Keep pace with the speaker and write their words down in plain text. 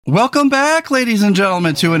Welcome back, ladies and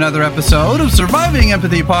gentlemen, to another episode of Surviving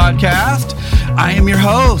Empathy Podcast. I am your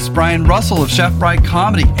host, Brian Russell of Chef Bright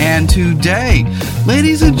Comedy, and today,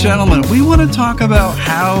 ladies and gentlemen, we want to talk about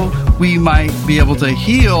how we might be able to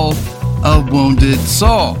heal a wounded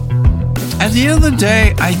soul. At the end of the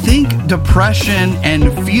day, I think depression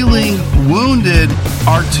and feeling wounded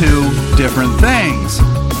are two different things,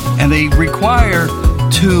 and they require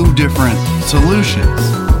two different solutions.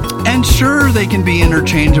 And sure, they can be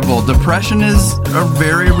interchangeable. Depression is a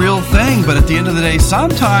very real thing, but at the end of the day,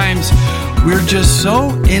 sometimes we're just so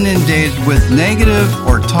inundated with negative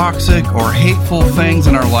or toxic or hateful things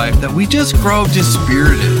in our life that we just grow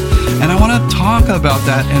dispirited. And I want to talk about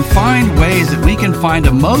that and find ways that we can find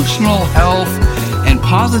emotional health and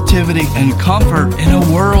positivity and comfort in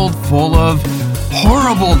a world full of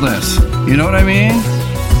horribleness. You know what I mean?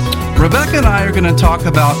 Rebecca and I are going to talk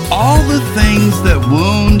about all the things that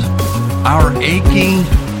wound our aching,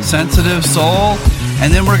 sensitive soul,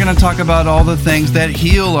 and then we're going to talk about all the things that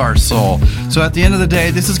heal our soul. So at the end of the day,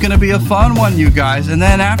 this is going to be a fun one, you guys. And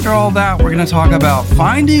then after all that, we're going to talk about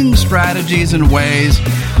finding strategies and ways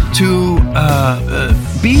to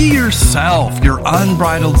be yourself, your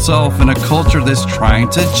unbridled self in a culture that's trying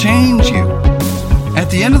to change you. At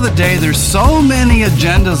the end of the day, there's so many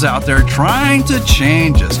agendas out there trying to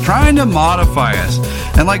change us, trying to modify us.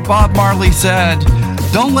 And like Bob Marley said,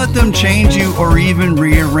 don't let them change you or even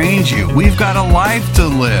rearrange you. We've got a life to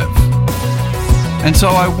live. And so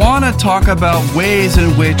I want to talk about ways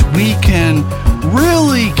in which we can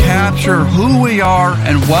really capture who we are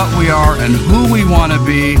and what we are and who we want to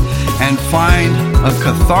be and find a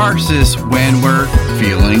catharsis when we're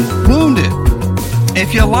feeling wounded.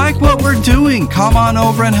 If you like what we're doing, come on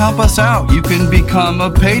over and help us out. You can become a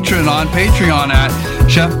patron on Patreon at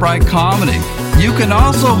Chef Bright Comedy. You can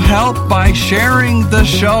also help by sharing the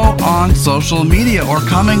show on social media or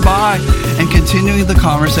coming by and continuing the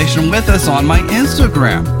conversation with us on my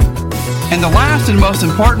Instagram. And the last and most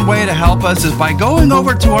important way to help us is by going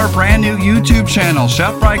over to our brand new YouTube channel,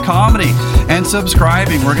 Chef Bright Comedy, and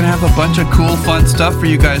subscribing. We're going to have a bunch of cool, fun stuff for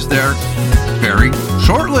you guys there very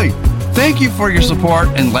shortly. Thank you for your support,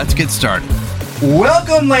 and let's get started.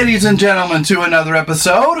 Welcome, ladies and gentlemen, to another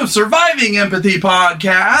episode of Surviving Empathy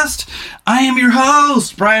Podcast. I am your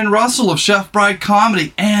host, Brian Russell of Chef Bright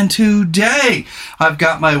Comedy, and today I've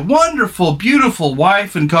got my wonderful, beautiful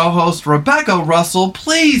wife and co-host, Rebecca Russell.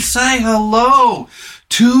 Please say hello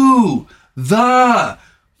to the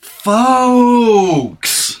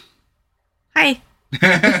folks. Hi.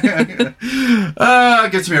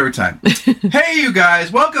 Gets me every time. Hey, you guys,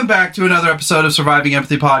 welcome back to another episode of Surviving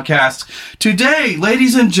Empathy Podcast. Today,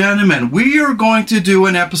 ladies and gentlemen, we are going to do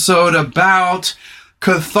an episode about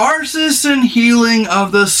catharsis and healing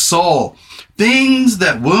of the soul. Things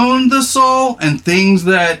that wound the soul and things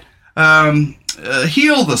that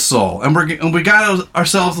heal the soul. And we got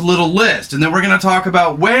ourselves a little list. And then we're going to talk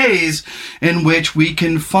about ways in which we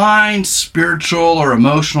can find spiritual or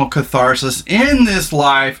emotional catharsis in this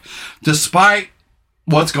life, despite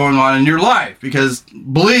what's going on in your life. Because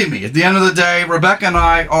believe me, at the end of the day, Rebecca and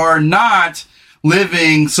I are not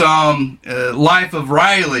living some life of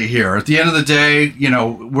Riley here. At the end of the day, you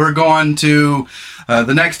know, we're going to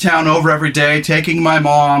the next town over every day, taking my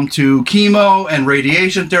mom to chemo and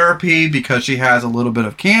radiation therapy because she has a little bit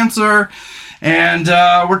of cancer. And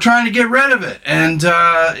we're trying to get rid of it. And,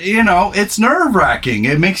 you know, it's nerve-wracking.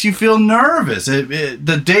 It makes you feel nervous.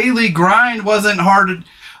 The daily grind wasn't hard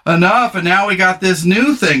enough, and now we got this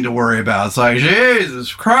new thing to worry about. It's like,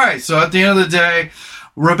 Jesus Christ. So at the end of the day,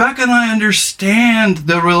 Rebecca and I understand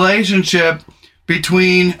the relationship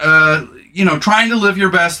between, you know, trying to live your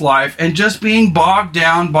best life and just being bogged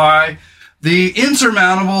down by the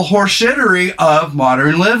insurmountable horseshittery of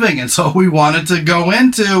modern living. And so we wanted to go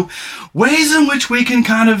into ways in which we can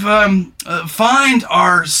kind of find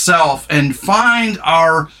ourself and find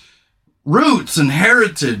our roots and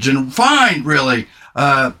heritage and find really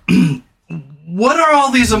what are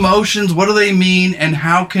all these emotions, what do they mean, and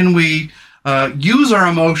how can we use our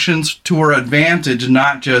emotions to our advantage,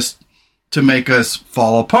 not just to make us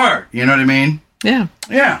fall apart. You know what I mean? Yeah.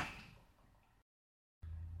 Yeah.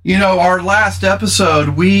 You know, our last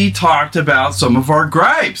episode, we talked about some of our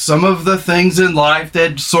gripes, some of the things in life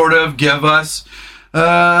that sort of give us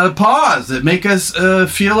pause, that make us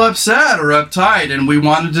feel upset or uptight. And we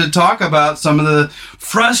wanted to talk about some of the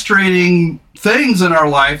frustrating things in our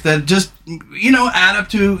life that just, you know, add up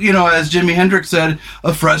to, you know, as Jimi Hendrix said,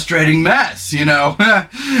 a frustrating mess, you know.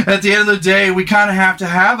 At the end of the day, we kind of have to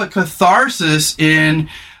have a catharsis in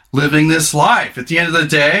living this life. At the end of the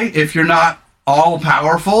day, if you're not all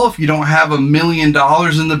powerful, if you don't have $1 million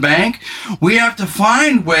in the bank, we have to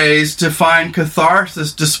find ways to find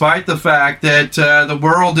catharsis, despite the fact that the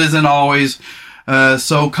world isn't always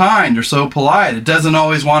so kind or so polite. It doesn't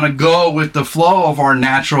always want to go with the flow of our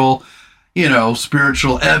natural,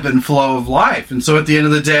 spiritual ebb and flow of life. And so at the end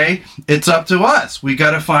of the day, it's up to us. We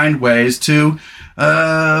got to find ways to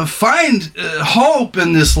find hope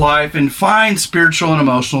in this life and find spiritual and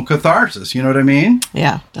emotional catharsis. You know what I mean?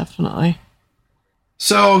 Yeah, definitely.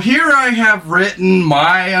 So here I have written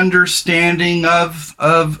my understanding of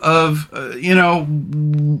what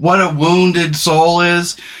a wounded soul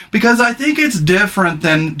is, because I think it's different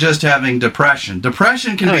than just having depression.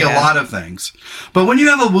 Depression can be a lot of things, but when you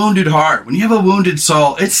have a wounded heart, when you have a wounded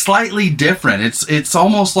soul, it's slightly different. It's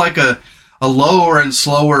almost like a lower and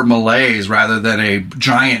slower malaise rather than a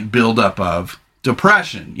giant buildup of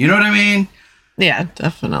depression. You know what I mean? Yeah,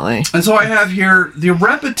 definitely. And so I have here the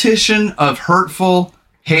repetition of hurtful,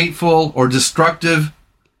 hateful, or destructive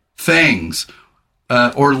things,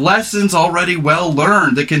 or lessons already well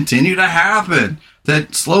learned that continue to happen,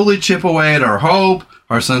 that slowly chip away at our hope,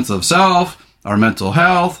 our sense of self, our mental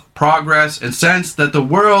health, progress, and sense that the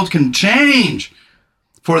world can change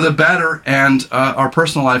for the better and our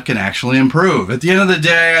personal life can actually improve. At the end of the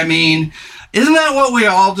day, I mean, isn't that what we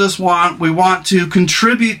all just want? We want to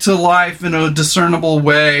contribute to life in a discernible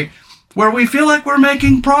way where we feel like we're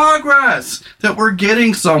making progress, that we're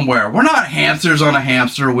getting somewhere. We're not hamsters on a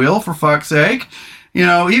hamster wheel, for fuck's sake.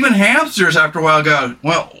 Even hamsters after a while go,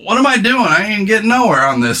 well, what am I doing? I ain't getting nowhere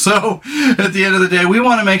on this. So at the end of the day, we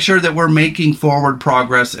want to make sure that we're making forward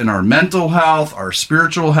progress in our mental health, our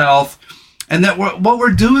spiritual health, and that what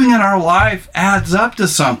we're doing in our life adds up to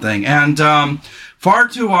something. And far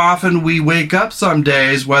too often we wake up some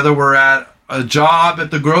days, whether we're at a job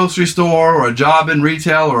at the grocery store or a job in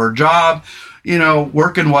retail or a job,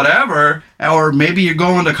 working whatever, or maybe you're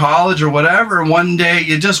going to college or whatever, and one day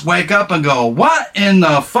you just wake up and go, what in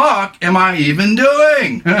the fuck am I even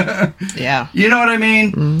doing? Yeah. You know what I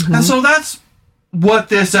mean? Mm-hmm. And so that's what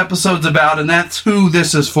this episode's about, and that's who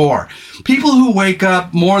this is for. People who wake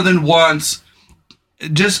up more than once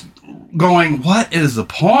just going, what is the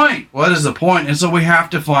point? What is the point? And so we have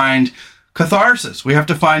to find catharsis. We have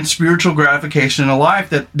to find spiritual gratification in a life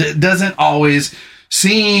that doesn't always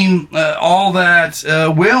seem all that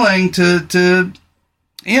willing to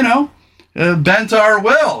bend our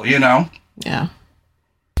will, Yeah.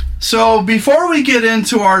 So before we get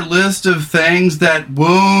into our list of things that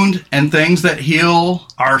wound and things that heal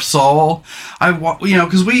our soul,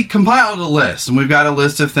 because we compiled a list, and we've got a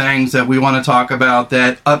list of things that we want to talk about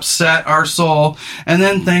that upset our soul, and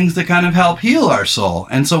then things that kind of help heal our soul.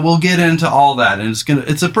 And so we'll get into all that, and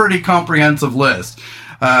it's a pretty comprehensive list.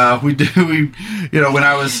 When I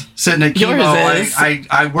was sitting at chemo,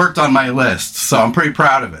 I worked on my list, so I'm pretty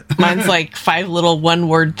proud of it. Mine's like 5 little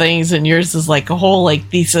one-word things, and yours is like a whole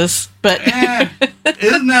thesis. But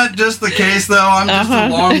isn't that just the case, though? I'm just a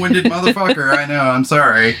long-winded motherfucker. I know. I'm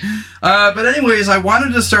sorry. But anyways, I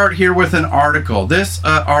wanted to start here with an article. This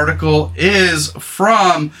article is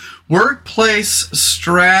from Workplace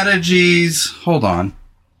Strategies. Hold on.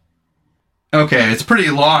 Okay, it's pretty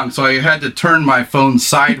long, so I had to turn my phone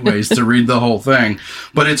sideways to read the whole thing.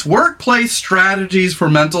 But it's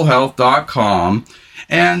workplacestrategiesformentalhealth.com.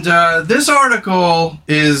 And this article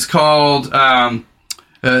is called The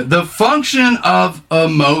Function of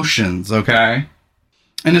Emotions, okay?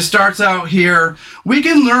 And it starts out here, we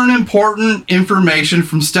can learn important information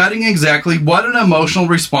from studying exactly what an emotional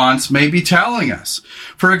response may be telling us.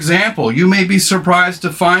 For example, you may be surprised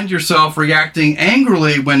to find yourself reacting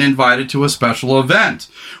angrily when invited to a special event.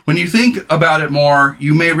 When you think about it more,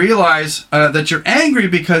 you may realize that you're angry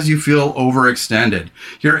because you feel overextended.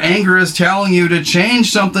 Your anger is telling you to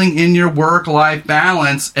change something in your work-life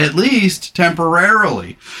balance, at least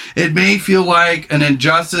temporarily. It may feel like an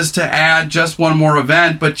injustice to add just one more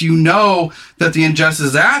event, but you know that the injustice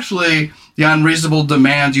is actually the unreasonable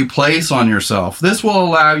demands you place on yourself. This will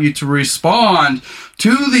allow you to respond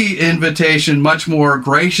to the invitation much more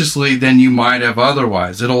graciously than you might have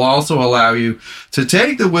otherwise. It'll also allow you to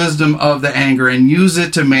take the wisdom of the anger and use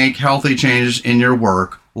it to make healthy changes in your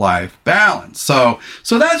work-life balance. So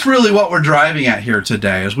that's really what we're driving at here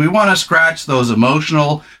today, is we want to scratch those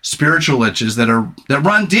emotional, spiritual itches that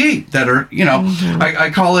run deep, that are, I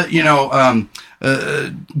call it,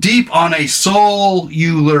 deep on a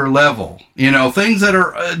cellular level, things that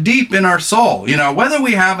are deep in our soul, whether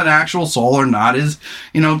we have an actual soul or not is,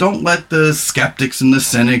 don't let the skeptics and the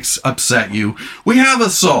cynics upset you. We have a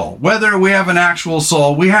soul. Whether we have an actual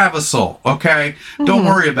soul, we have a soul, okay? Don't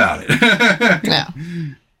worry about it. Yeah.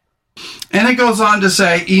 And it goes on to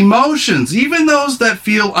say, emotions, even those that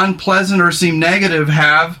feel unpleasant or seem negative,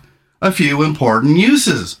 have a few important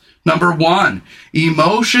uses. Number 1,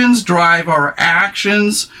 emotions drive our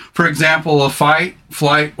actions, for example, a fight,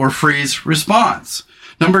 flight, or freeze response.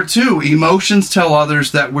 Number 2, emotions tell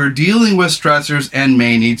others that we're dealing with stressors and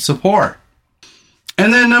may need support.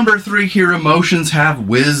 And then number 3 here, emotions have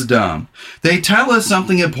wisdom. They tell us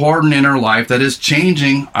something important in our life that is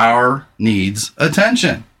changing our needs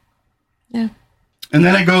attention. Yeah. And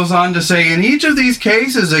then it goes on to say, in each of these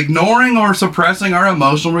cases, ignoring or suppressing our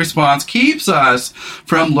emotional response keeps us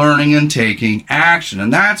from learning and taking action.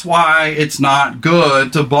 And that's why it's not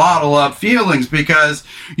good to bottle up feelings, because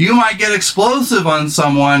you might get explosive on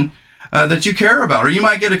someone that you care about, or you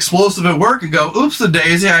might get explosive at work and go, oops, the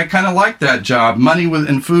daisy, I kind of like that job. Money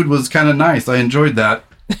and food was kind of nice. I enjoyed that.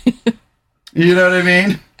 You know what I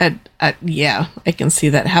mean? Yeah, I can see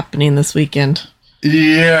that happening this weekend.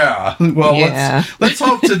 Yeah. Well, Yeah. let's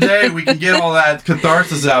hope today we can get all that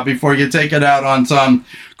catharsis out before you take it out on some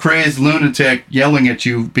crazed lunatic yelling at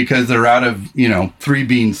you because they're out of,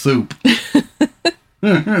 3-bean soup.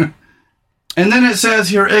 And then it says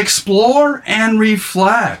here, explore and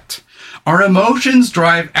reflect. Our emotions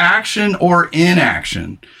drive action or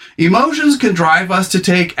inaction. Emotions can drive us to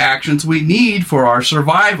take actions we need for our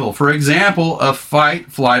survival. For example, a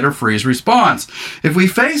fight, flight, or freeze response. If we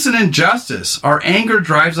face an injustice, our anger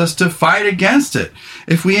drives us to fight against it.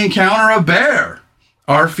 If we encounter a bear,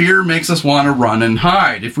 our fear makes us want to run and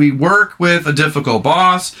hide. If we work with a difficult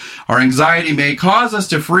boss, our anxiety may cause us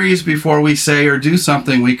to freeze before we say or do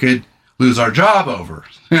something we could lose our job over.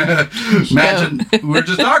 Imagine, we're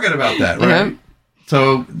just talking about that, right? Yep.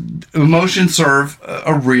 So emotions serve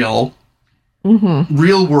a real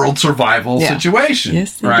world survival situation.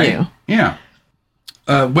 Yes, they right? do. Yeah.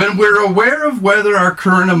 When we're aware of whether our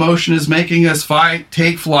current emotion is making us fight,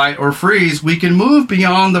 take flight, or freeze, we can move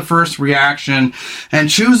beyond the first reaction and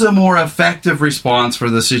choose a more effective response for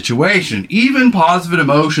the situation. Even positive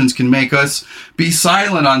emotions can make us be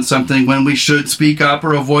silent on something when we should speak up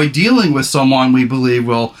or avoid dealing with someone we believe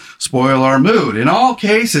will spoil our mood. In all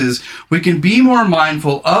cases, we can be more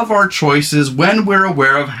mindful of our choices when we're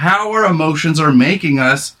aware of how our emotions are making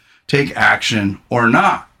us take action or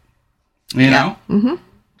not. You know? Mm-hmm.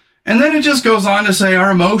 And then it just goes on to say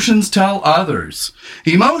our emotions tell others.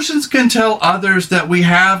 Emotions can tell others that we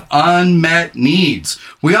have unmet needs.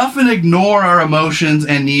 We often ignore our emotions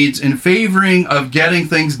and needs in favoring of getting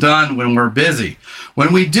things done when we're busy.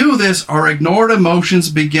 When we do this, our ignored emotions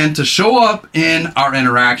begin to show up in our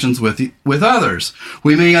interactions with others.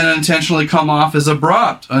 We may unintentionally come off as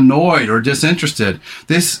abrupt, annoyed, or disinterested.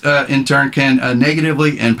 This, in turn, can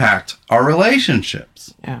negatively impact our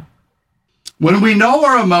relationships. Yeah. When we know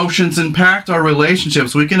our emotions impact our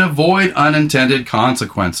relationships, we can avoid unintended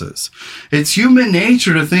consequences. It's human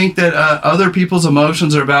nature to think that other people's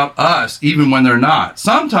emotions are about us, even when they're not.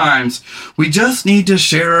 Sometimes we just need to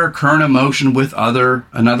share our current emotion with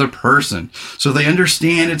another person so they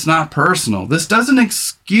understand it's not personal. This doesn't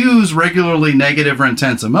excuse regularly negative or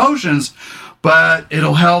intense emotions, but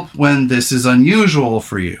it'll help when this is unusual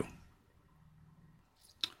for you.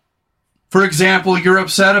 For example, you're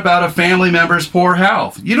upset about a family member's poor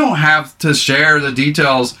health. You don't have to share the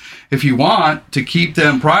details if you want to keep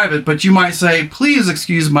them private, but you might say, please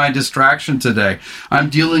excuse my distraction today. I'm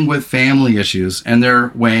dealing with family issues and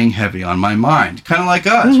they're weighing heavy on my mind. Kind of like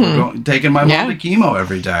us. Mm-hmm. We're taking my mom to chemo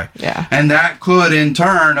every day. Yeah. And that could in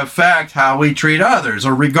turn affect how we treat others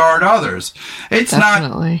or regard others. It's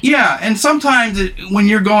Definitely. not. Yeah. And sometimes when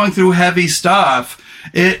you're going through heavy stuff,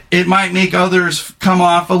 it might make others come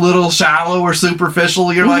off a little shallow or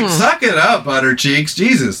superficial. You're like, suck it up, butter cheeks.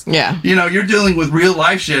 Jesus. Yeah. You're dealing with real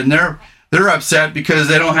life shit and they're upset because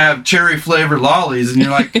they don't have cherry flavored lollies. And you're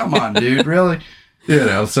like, come on, dude, really?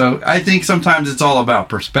 So I think sometimes it's all about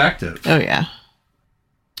perspective. Oh, yeah.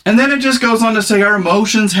 And then it just goes on to say our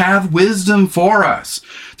emotions have wisdom for us.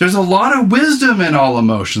 There's a lot of wisdom in all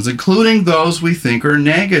emotions, including those we think are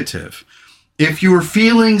negative. If you're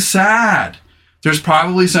feeling sad, there's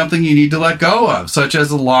probably something you need to let go of, such as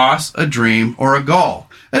a loss, a dream, or a goal.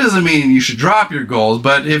 That doesn't mean you should drop your goals,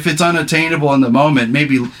 but if it's unattainable in the moment,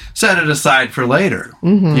 maybe set it aside for later.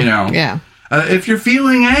 Yeah. If you're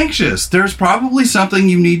feeling anxious, there's probably something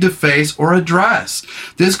you need to face or address.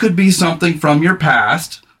 This could be something from your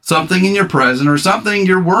past, something in your present, or something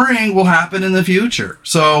you're worrying will happen in the future.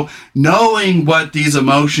 So knowing what these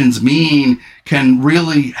emotions mean can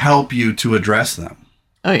really help you to address them.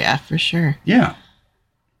 Oh, yeah, for sure. Yeah.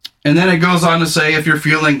 And then it goes on to say, if you're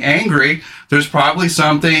feeling angry, there's probably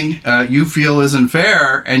something you feel isn't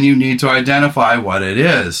fair, and you need to identify what it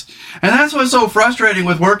is. And that's what's so frustrating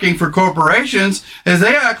with working for corporations, is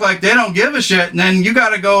they act like they don't give a shit, and then you got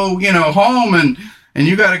to go, home and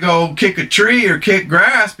you got to go kick a tree or kick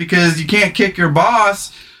grass because you can't kick your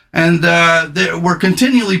boss. And we're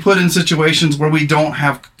continually put in situations where we don't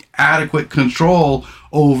have adequate control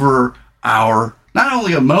over our, not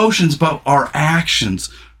only emotions, but our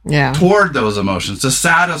actions toward those emotions, to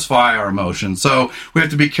satisfy our emotions. So we have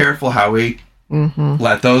to be careful how we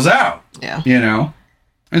let those out.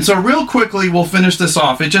 And so real quickly, we'll finish this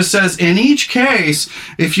off. It just says, in each case,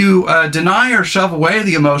 if you deny or shove away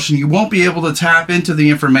the emotion, you won't be able to tap into the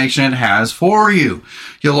information it has for you.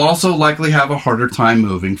 You'll also likely have a harder time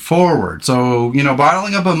moving forward. So,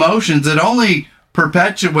 bottling up emotions, it only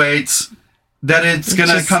perpetuates that it's going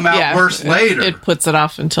to come out worse later. It puts it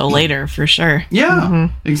off until later, for sure. Yeah,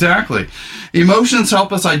 exactly. Emotions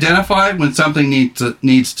help us identify when something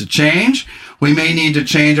needs to change. We may need to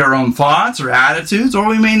change our own thoughts or attitudes, or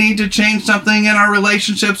we may need to change something in our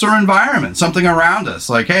relationships or environment, something around us.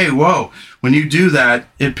 Like, hey, whoa, when you do that,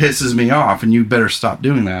 it pisses me off, and you better stop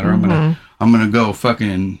doing that, or I'm gonna go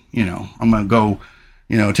fucking, I'm gonna go,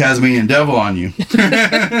 Tasmanian devil on you.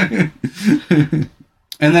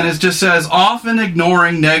 And then it just says, often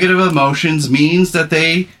ignoring negative emotions means that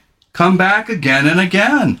they come back again and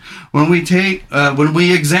again. When we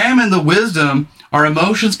examine the wisdom our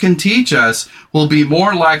emotions can teach us, we'll be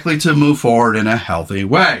more likely to move forward in a healthy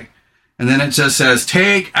way. And then it just says,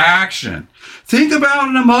 take action. Think about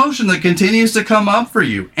an emotion that continues to come up for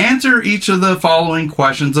you. Answer each of the following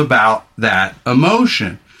questions about that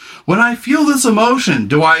emotion. When I feel this emotion,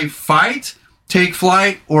 do I fight, take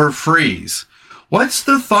flight, or freeze? What's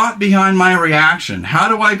the thought behind my reaction? How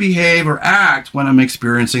do I behave or act when I'm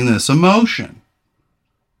experiencing this emotion?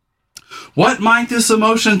 What might this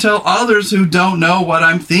emotion tell others who don't know what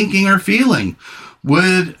I'm thinking or feeling?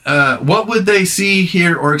 What would they see,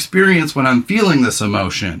 hear, or experience when I'm feeling this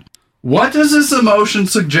emotion? What does this emotion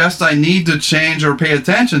suggest I need to change or pay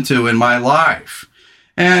attention to in my life?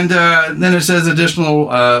 And then it says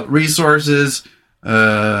additional resources.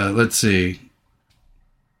 Let's see.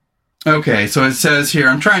 Okay, so it says here,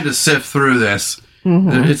 I'm trying to sift through this.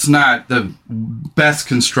 It's not the best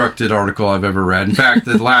constructed article I've ever read. In fact,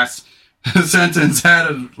 the last sentence had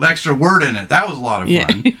an extra word in it. That was a lot of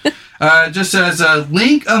fun. It just says,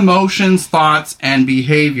 link emotions, thoughts, and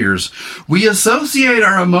behaviors. We associate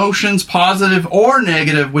our emotions, positive or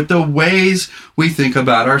negative, with the ways we think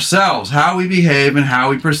about ourselves, how we behave, and how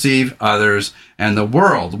we perceive others and the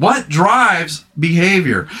world. What drives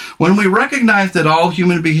behavior? When we recognize that all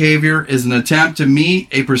human behavior is an attempt to meet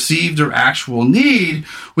a perceived or actual need,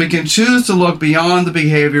 we can choose to look beyond the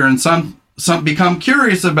behavior and become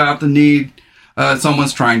curious about the need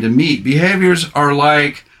someone's trying to meet. Behaviors are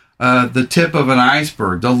like the tip of an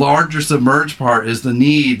iceberg. The larger submerged part is the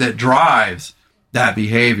need that drives that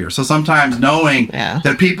behavior. So sometimes knowing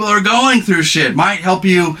that people are going through shit might help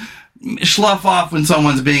you slough off when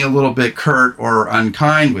someone's being a little bit curt or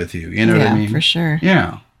unkind with you. You know what I mean? Yeah, for sure.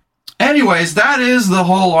 Yeah. Anyways, that is the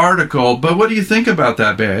whole article. But what do you think about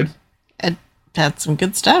that, babe? It had some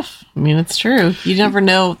good stuff. I mean, it's true. You never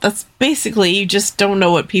know. That's basically, you just don't know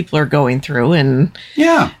what people are going through. And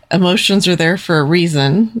emotions are there for a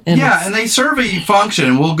reason. And and they serve a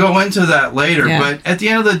function. We'll go into that later. Yeah. But at the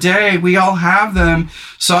end of the day, we all have them.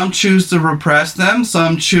 Some choose to repress them.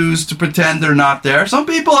 Some choose to pretend they're not there. Some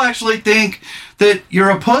people actually think that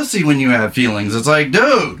you're a pussy when you have feelings. It's like,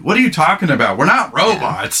 dude, what are you talking about? We're not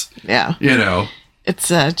robots. Yeah. You know. It's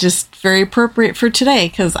just very appropriate for today,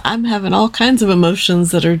 because I'm having all kinds of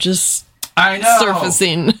emotions that are just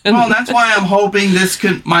surfacing. Well, that's why I'm hoping this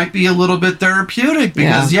might be a little bit therapeutic,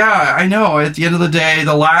 because I know at the end of the day,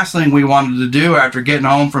 the last thing we wanted to do after getting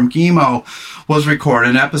home from chemo was record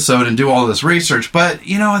an episode and do all this research. But,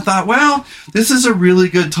 I thought, well, this is a really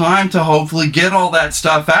good time to hopefully get all that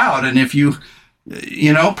stuff out. And if you,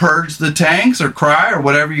 purge the tanks or cry or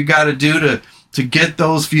whatever you got to do to get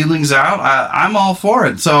those feelings out, I'm all for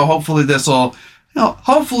it. So hopefully this will,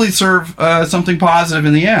 hopefully serve something positive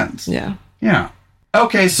in the end. Yeah. Yeah.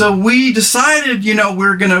 Okay, so we decided,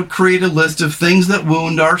 we're going to create a list of things that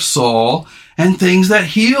wound our soul and things that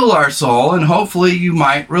heal our soul, and hopefully you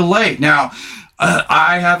might relate. Now,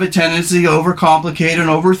 I have a tendency to overcomplicate and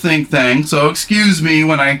overthink things, so excuse me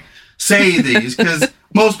when I say these, because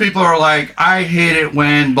most people are like, I hate it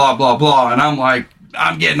when blah, blah, blah, and I'm like,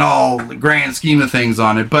 I'm getting all the grand scheme of things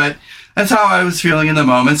on it, but that's how I was feeling in the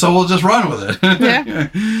moment, so we'll just run with it. Yeah.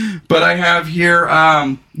 But I have here,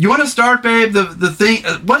 you want to start, babe? The thing,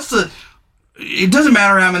 it doesn't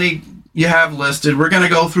matter how many you have listed. We're going to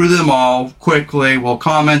go through them all quickly. We'll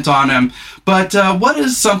comment on them. But what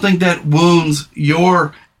is something that wounds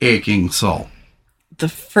your aching soul? The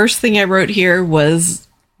first thing I wrote here was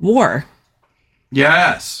war.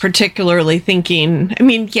 Yes. Particularly thinking, I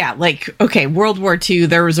mean, yeah, like, okay, World War II,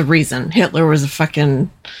 there was a reason. Hitler was a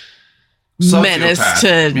fucking menace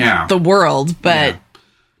to the world, but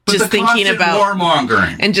just thinking about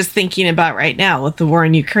warmongering and just thinking about right now with the war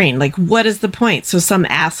in Ukraine, like, what is the point? So some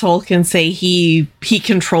asshole can say he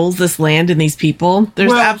controls this land and these people.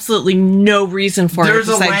 There's absolutely no reason for it. There's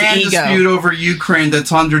a land dispute over Ukraine that's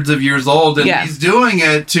hundreds of years old, and he's doing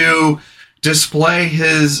it to display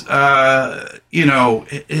his,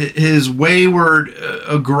 his wayward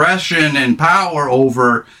aggression and power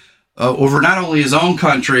over not only his own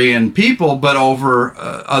country and people, but over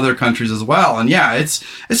other countries as well. And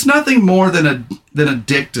it's nothing more than a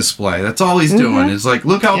dick display. That's all he's doing. It's like,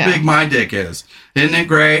 look how big my dick is. Isn't it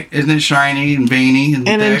great? Isn't it shiny and veiny and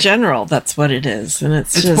in general, that's what it is. And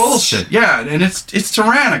it's just bullshit. Yeah, and it's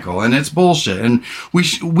tyrannical and it's bullshit. And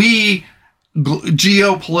we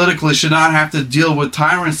geopolitically should not have to deal with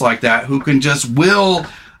tyrants like that who can just will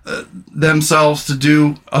themselves to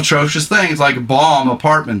do atrocious things like bomb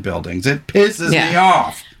apartment buildings. It pisses me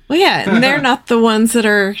off. Well, yeah, and they're not the ones that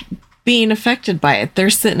are being affected by it. They're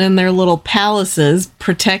sitting in their little palaces,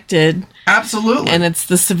 protected. Absolutely. And it's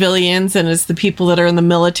the civilians and it's the people that are in the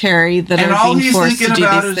military that are being forced to do these things. And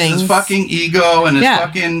all he's thinking about is his fucking ego and his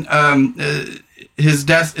fucking his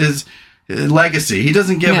death is legacy. He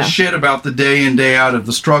doesn't give a shit about the day in, day out of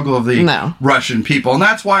the struggle of the Russian people. And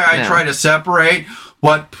that's why I try to separate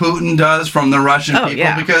what Putin does from the Russian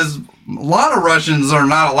people, because a lot of Russians are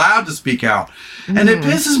not allowed to speak out. And it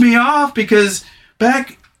pisses me off because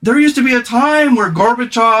there used to be a time where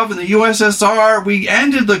Gorbachev and the USSR, we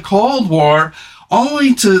ended the Cold War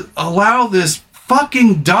only to allow this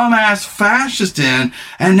fucking dumbass fascist in,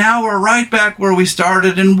 and now we're right back where we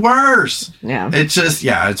started and worse. Yeah. It's just,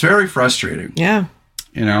 it's very frustrating. Yeah.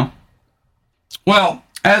 You know? Well,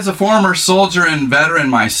 as a former soldier and veteran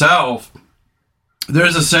myself,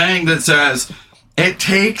 there's a saying that says, it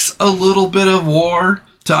takes a little bit of war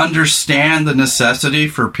to understand the necessity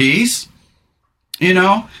for peace. You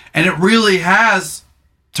know? And it really has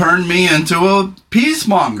turned me into a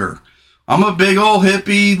peacemonger. I'm a big old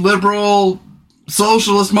hippie, liberal,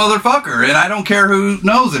 socialist motherfucker, and I don't care who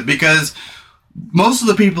knows it, because most of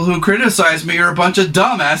the people who criticize me are a bunch of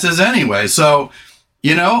dumbasses anyway. So,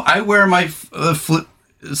 I wear my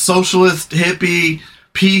socialist, hippie,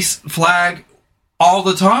 peace flag all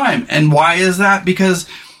the time. And why is that? Because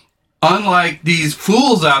unlike these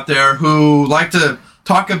fools out there who like to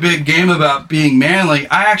talk a big game about being manly,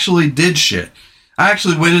 I actually did shit. I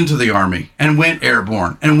actually went into the army and went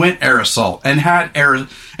airborne and went air assault and had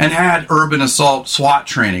urban assault SWAT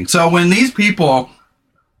training. So when these people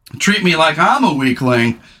treat me like I'm a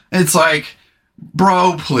weakling, it's like,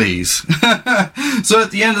 bro, please. So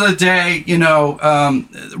at the end of the day,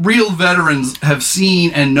 real veterans have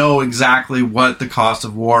seen and know exactly what the cost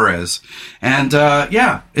of war is. And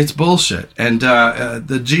it's bullshit. And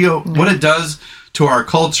what it does to our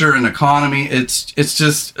culture and economy, it's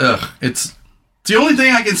just, it's the only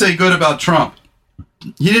thing I can say good about Trump.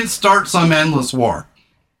 He didn't start some endless war.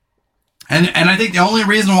 And I think the only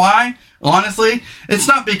reason why, honestly, it's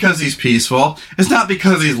not because he's peaceful. It's not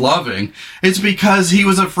because he's loving. It's because he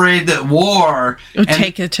was afraid that war would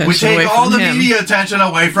take all the media attention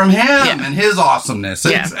away from him and his awesomeness.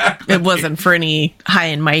 Yeah. Exactly. It wasn't for any high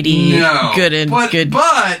and mighty, good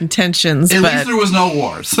intentions. At least there was no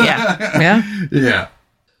wars. Yeah. Yeah.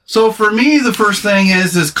 So for me, the first thing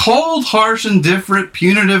is cold, harsh, indifferent,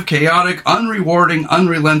 punitive, chaotic, unrewarding,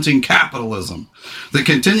 unrelenting capitalism that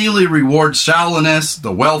continually rewards shallowness,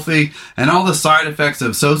 the wealthy, and all the side effects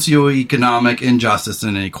of socioeconomic injustice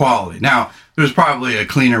and inequality. Now, there's probably a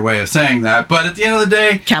cleaner way of saying that, but at the end of the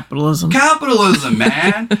day, capitalism,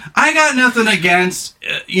 man. I got nothing against,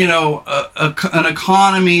 an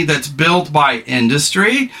economy that's built by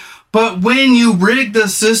industry. But when you rig the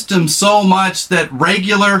system so much that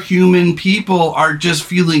regular human people are just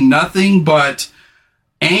feeling nothing but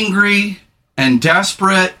angry and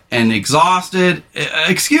desperate and exhausted,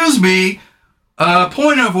 excuse me,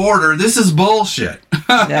 point of order, this is bullshit.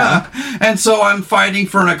 Yeah. And so I'm fighting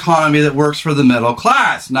for an economy that works for the middle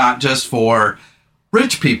class, not just for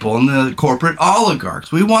rich people and the corporate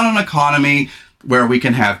oligarchs. We want an economy where we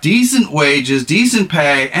can have decent wages, decent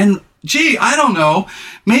pay, and gee, I don't know,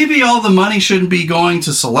 maybe all the money shouldn't be going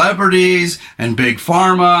to celebrities and big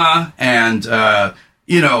pharma and,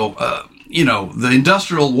 the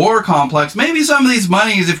industrial war complex, maybe some of these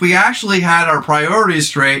monies, if we actually had our priorities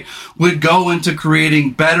straight, would go into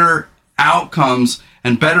creating better outcomes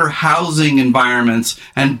and better housing environments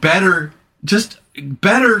and better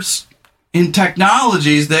in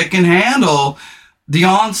technologies that can handle the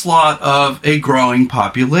onslaught of a growing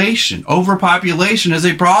population. Overpopulation is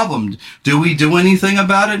a problem. Do we do anything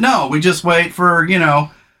about it? No, we just wait for, God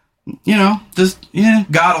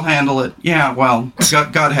will handle it. Yeah, well,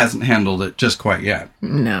 God hasn't handled it just quite yet.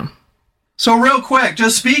 No. So real quick,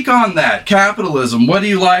 just speak on that. Capitalism. What do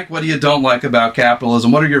you like? What do you don't like about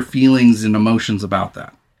capitalism? What are your feelings and emotions about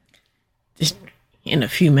that? In a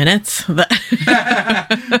few minutes. Well,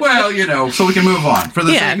 so we can move on for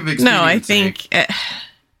the sake of expediency. No, I think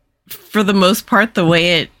for the most part, the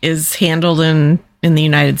way it is handled in the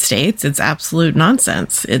United States, it's absolute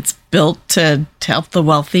nonsense. It's built to help the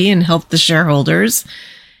wealthy and help the shareholders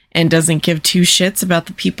and doesn't give two shits about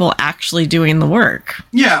the people actually doing the work.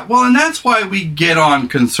 Yeah, well, and that's why we get on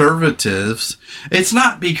conservatives. It's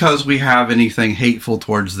not because we have anything hateful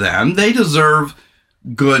towards them. They deserve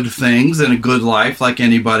good things and a good life like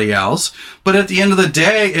anybody else. But at the end of the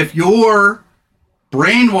day, if you're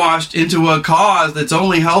brainwashed into a cause that's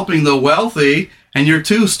only helping the wealthy and you're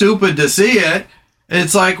too stupid to see it,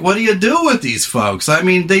 it's like, what do you do with these folks? I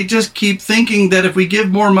mean, they just keep thinking that if we give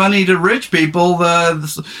more money to rich people,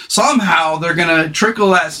 somehow they're going to trickle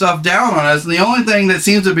that stuff down on us. And the only thing that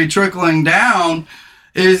seems to be trickling down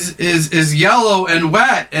is yellow and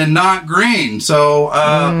wet and not green. So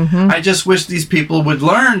I just wish these people would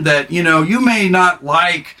learn that, you may not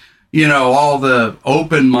like, all the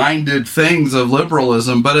open-minded things of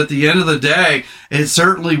liberalism, but at the end of the day, it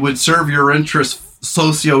certainly would serve your interests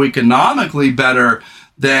socioeconomically better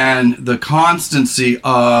than the constancy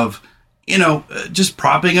of, just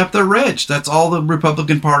propping up the rich. That's all the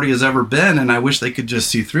Republican Party has ever been, and I wish they could just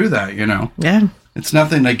see through that, Yeah. It's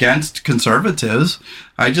nothing against conservatives.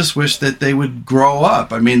 I just wish that they would grow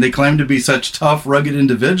up. I mean, they claim to be such tough, rugged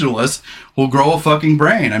individualists. Will grow a fucking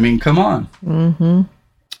brain. I mean, come on. Mm-hmm.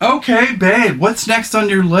 Okay, babe. What's next on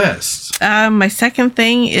your list? My second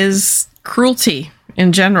thing is cruelty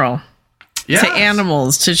in general. Yes. To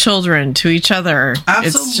animals, to children, to each other.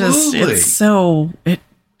 Absolutely. It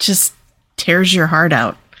just tears your heart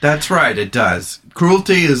out. That's right. It does.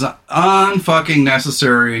 Cruelty is unfucking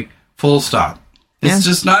necessary. Full stop. It's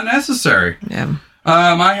just not necessary. Yeah.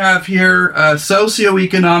 I have here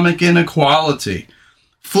socioeconomic inequality.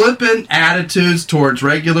 Flippant attitudes towards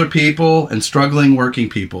regular people and struggling working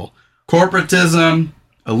people. Corporatism,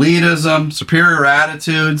 elitism, superior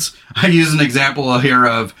attitudes. I use an example here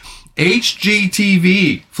of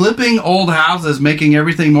HGTV, flipping old houses, making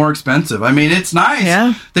everything more expensive. I mean, it's nice.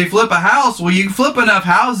 Yeah. They flip a house. Well, you flip enough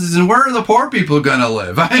houses, and where are the poor people going to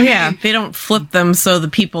live? They don't flip them so the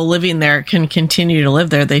people living there can continue to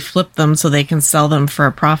live there. They flip them so they can sell them for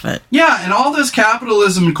a profit. Yeah, and all this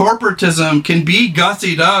capitalism and corporatism can be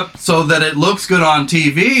gussied up so that it looks good on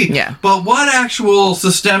TV. Yeah. But what actual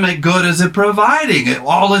systemic good is it providing?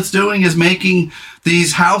 All it's doing is making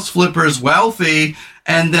these house flippers wealthy,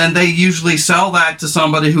 and then they usually sell that to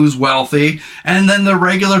somebody who's wealthy, and then the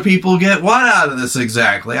regular people get what out of this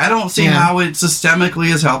exactly? I don't see how it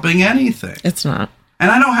systemically is helping anything. It's not. And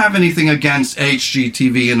I don't have anything against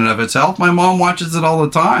HGTV in and of itself. My mom watches it all the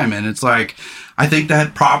time, and it's like, I think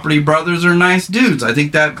that Property Brothers are nice dudes. I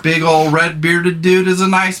think that big old red-bearded dude is a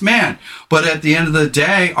nice man. But at the end of the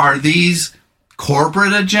day, are these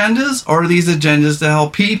corporate agendas or are these agendas to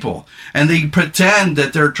help people? And they pretend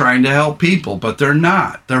that they're trying to help people, but they're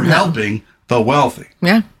not. They're helping the wealthy.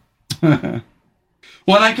 Yeah. When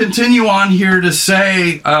I continue on here to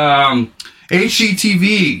say,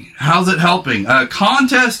 HGTV, how's it helping?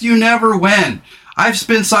 Contest you never win. I've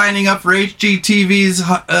been signing up for HGTV's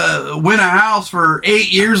Win a House for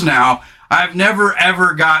 8 years now. I've never,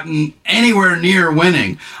 ever gotten anywhere near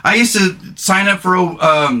winning. I used to sign up for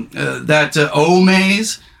that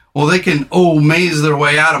O-Maze. Well, they can O-Maze their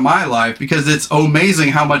way out of my life because it's amazing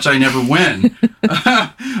how much I never win.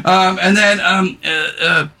 And then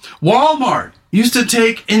Walmart used to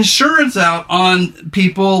take insurance out on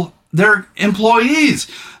people, their employees.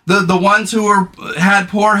 The ones who had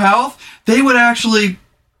poor health, they would actually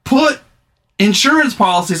put insurance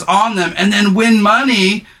policies on them and then win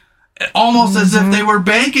money almost as if they were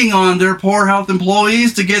banking on their poor health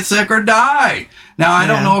employees to get sick or die. Now, I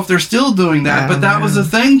don't know if they're still doing that, but that was a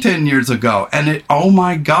thing 10 years ago. And oh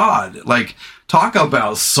my God, like, talk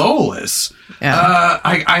about soulless. Yeah.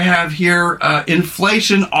 I have here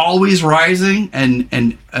inflation always rising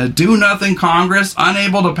and do nothing Congress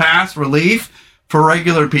unable to pass relief for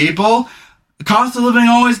regular people. the cost of living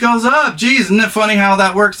always goes up. Geez, isn't it funny how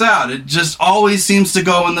that works out? It just always seems to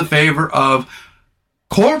go in the favor of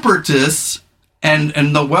corporatists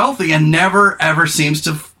and the wealthy, and never ever seems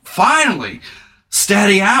to finally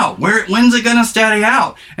steady out. When's it going to steady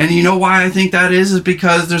out? And you know why I think that is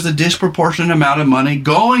because there's a disproportionate amount of money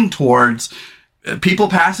going towards people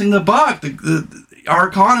passing the buck. Our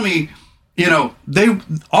economy,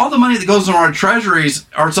 all the money that goes in our treasuries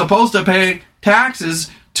are supposed to pay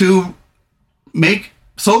taxes to make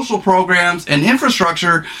social programs and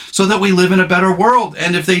infrastructure so that we live in a better world.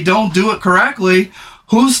 And if they don't do it correctly,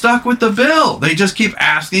 who's stuck with the bill? They just keep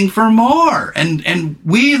asking for more. And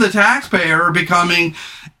we, the taxpayer, are becoming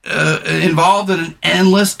involved in an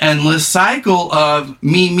endless cycle of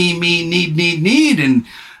me, need. And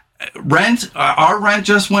our rent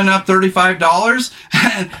just went up $35.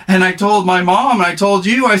 And I told my mom, and I told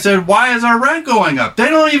you, I said, why is our rent going up? They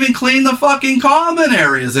don't even clean the fucking common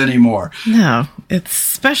areas anymore. No, it's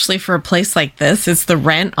especially for a place like this. It's the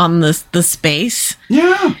rent on the space.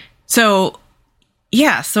 Yeah. So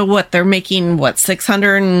what, they're making,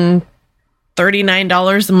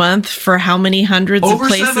 $639 a month for how many hundreds of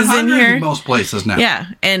places in here? Most places now. Yeah,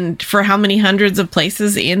 and for how many hundreds of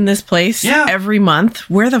places in this place every month?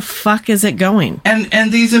 Where the fuck is it going?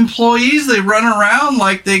 And these employees, they run around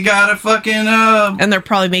like they got a fucking... And they're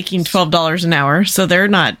probably making $12 an hour, so they're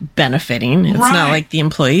not benefiting. It's not like the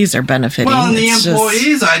employees are benefiting. Well, and the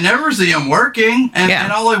employees, I never see them working.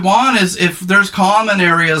 And all I want is if there's common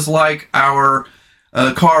areas like our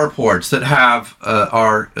carports that have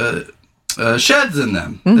our... sheds in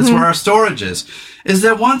them. That's where our storage is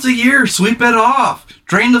that once a year, sweep it off.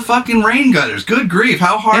 Drain the fucking rain gutters. Good grief.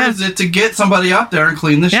 How hard is it to get somebody up there and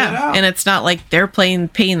clean the shit out? And it's not like they're paying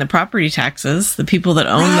the property taxes. The people that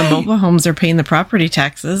own the mobile homes are paying the property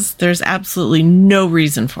taxes. There's absolutely no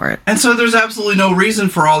reason for it. And so there's absolutely no reason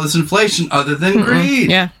for all this inflation other than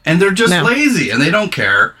greed. Yeah. And they're just lazy and they don't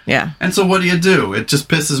care. Yeah. And so what do? It just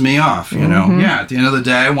pisses me off, you know? Yeah, at the end of the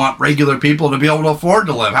day, I want regular people to be able to afford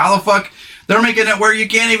to live. How the fuck... They're making it where you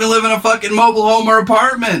can't even live in a fucking mobile home or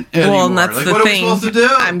apartment anymore. Well, and that's the thing. What are we supposed to do?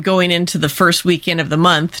 I'm going into the first weekend of the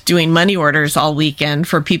month doing money orders all weekend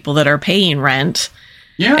for people that are paying rent.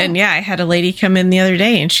 Yeah. And I had a lady come in the other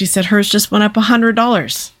day and she said hers just went up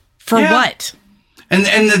 $100. For what?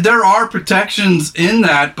 And there are protections in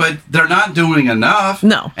that, but they're not doing enough.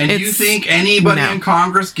 No. And you think anybody in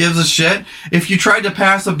Congress gives a shit? If you tried to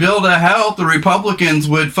pass a bill to help, the Republicans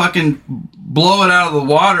would fucking blow it out of the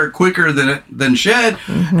water quicker than shit.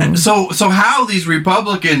 And so how these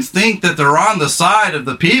Republicans think that they're on the side of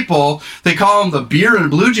the people, they call them the beer and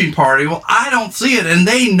blue jean party. Well, I don't see it, and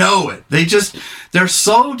they know it. They're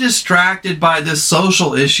so distracted by the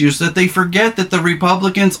social issues that they forget that the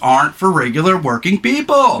Republicans aren't for regular working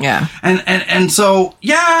people. Yeah. And so,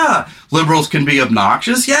 liberals can be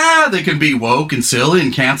obnoxious. Yeah, they can be woke and silly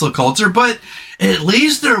and cancel culture, but at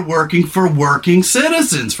least they're working for working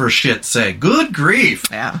citizens, for shit's sake. Good grief.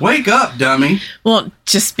 Yeah. Wake up, dummy. Well,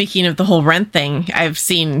 just speaking of the whole rent thing, I've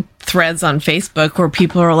seen threads on Facebook where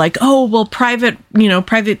people are like, oh, well, private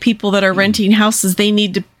people that are renting houses, they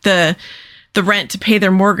need the rent to pay their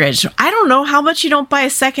mortgage. I don't know how much you don't buy a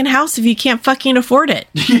second house if you can't fucking afford it.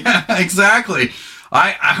 Yeah, exactly.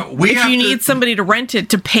 If you need somebody to rent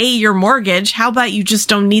it to pay your mortgage, how about you just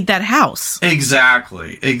don't need that house?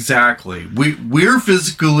 Exactly. We're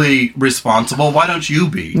physically responsible. Why don't you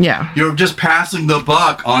be? Yeah. You're just passing the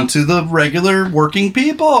buck onto the regular working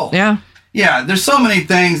people. Yeah. Yeah, there's so many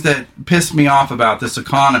things that piss me off about this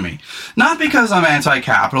economy. Not because I'm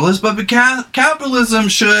anti-capitalist, but because capitalism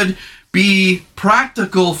should be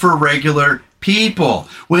practical for regular people.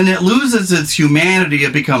 When it loses its humanity,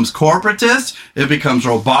 it becomes corporatist, it becomes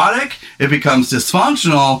robotic, it becomes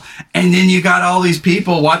dysfunctional, and then you got all these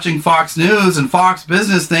people watching Fox News and Fox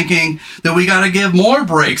Business thinking that we got to give more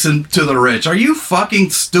breaks to the rich. Are you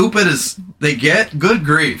fucking stupid as they get? Good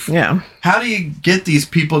grief. Yeah. How do you get these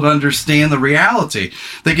people to understand the reality?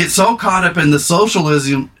 They get so caught up in the social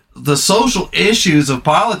issues of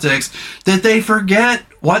politics that they forget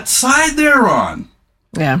what side they're on.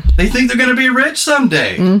 Yeah. They think they're going to be rich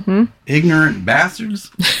someday. Ignorant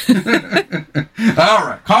bastards. All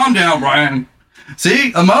right. Calm down, Brian.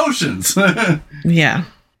 See? Emotions. Yeah.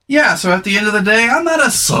 Yeah, so at the end of the day, I'm not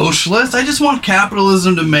a socialist. I just want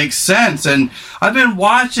capitalism to make sense. And I've been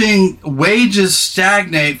watching wages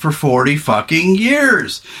stagnate for 40 fucking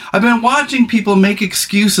years. I've been watching people make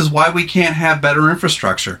excuses why we can't have better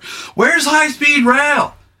infrastructure. Where's high-speed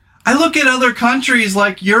rail? I look at other countries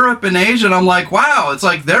like Europe and Asia, and I'm like, wow, it's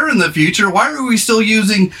like they're in the future. Why are we still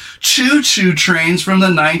using choo-choo trains from the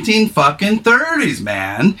 1930s,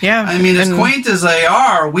 man? Yeah. I mean, as quaint as they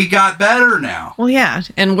are, we got better now. Well, yeah.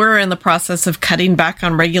 And we're in the process of cutting back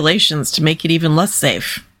on regulations to make it even less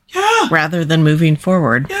safe. Yeah. Rather than moving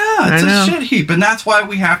forward. Yeah, it's a shit heap. And that's why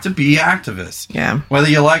we have to be activists. Yeah. Whether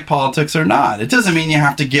you like politics or not. It doesn't mean you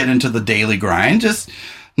have to get into the daily grind. Just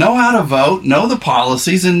know how to vote, know the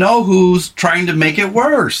policies, and know who's trying to make it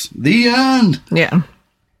worse. The end. Yeah.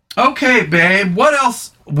 Okay, babe. What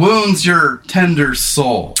else wounds your tender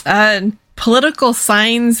soul? Political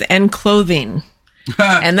signs and clothing.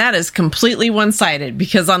 And that is completely one-sided,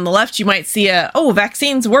 because on the left you might see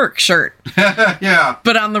vaccines work shirt. Yeah.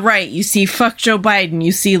 But on the right you see fuck Joe Biden,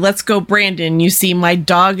 you see let's go Brandon, you see my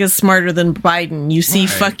dog is smarter than Biden, you see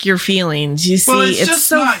fuck your feelings, you see it's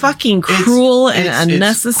so fucking cruel and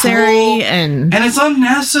unnecessary, cruel, and it's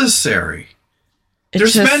unnecessary. They're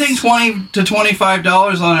spending $20 to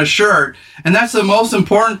 $25 on a shirt, and that's the most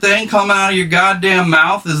important thing coming out of your goddamn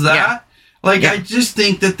mouth is that? Yeah. I just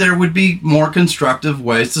think that there would be more constructive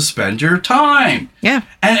ways to spend your time. Yeah.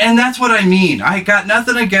 And that's what I mean. I got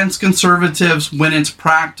nothing against conservatives when it's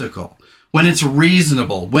practical, when it's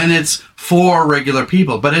reasonable, when it's for regular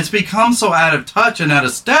people. But it's become so out of touch and out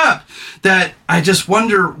of step that I just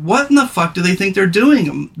wonder, what in the fuck do they think they're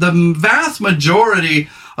doing? The vast majority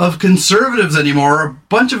of conservatives anymore are a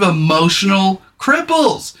bunch of emotional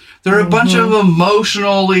cripples. They're a bunch of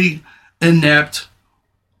emotionally inept,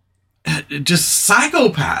 just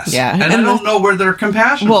psychopaths. Yeah. And I don't know where their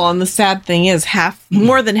compassion. Well, and the sad thing is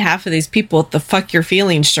more than half of these people with the fuck your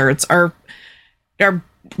feelings shirts are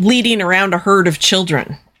leading around a herd of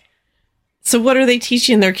children. So what are they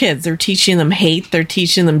teaching their kids? They're teaching them hate, they're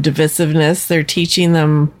teaching them divisiveness, they're teaching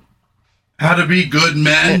them how to be good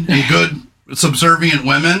men and good subservient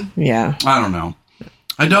women. Yeah. I don't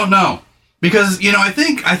know. Because, I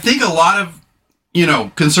think a lot of,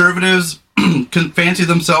 conservatives can fancy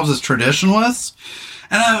themselves as traditionalists,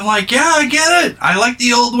 and I'm like, yeah, I get it. I like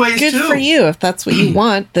the old ways too. Good for you. If that's what you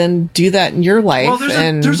want, then do that in your life. Well,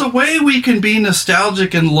 there's a way we can be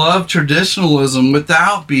nostalgic and love traditionalism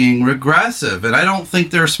without being regressive, and I don't think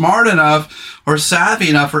they're smart enough or savvy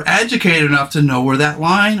enough or educated enough to know where that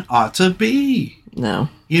line ought to be. No.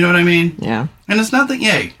 You know what I mean? Yeah. And it's nothing.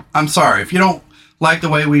 Hey, I'm sorry if you don't like the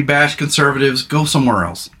way we bash conservatives, go somewhere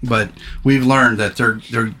else. But we've learned that they're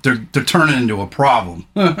turning into a problem.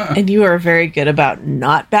 And you are very good about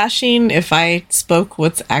not bashing if I spoke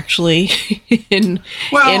what's actually in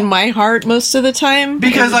my heart most of the time.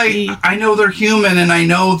 Because I know they're human, and I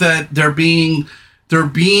know that they're being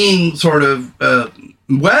sort of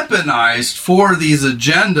weaponized for these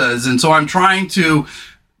agendas, and so I'm trying to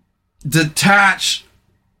detach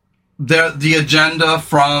the agenda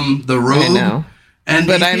from the room. I know. And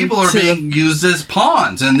these people are being used as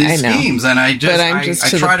pawns in these schemes, and I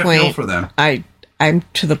try to feel for them. I'm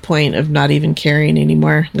to the point of not even caring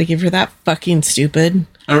anymore. Like, if you're that fucking stupid,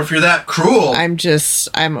 or if you're that cruel,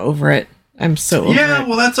 I'm over it. I'm so over it. Yeah,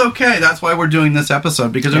 well, that's okay. That's why we're doing this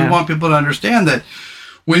episode, because we want people to understand that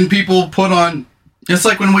when people put on, it's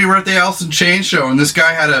like when we were at the Alice in Chains show, and this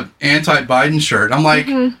guy had an anti-Biden shirt. I'm like,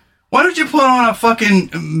 why don't you put on a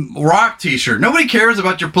fucking rock t-shirt? Nobody cares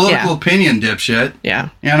about your political opinion, dipshit.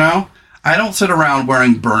 Yeah. I don't sit around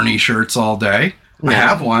wearing Bernie shirts all day. No. I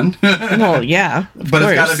have one. Well, yeah. But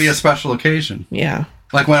it's got to be a special occasion. Yeah.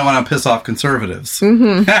 Like when I want to piss off conservatives.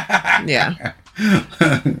 Yeah.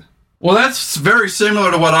 Well, that's very similar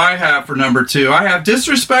to what I have for number 2. I have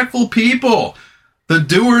disrespectful people. The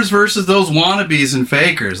doers versus those wannabes and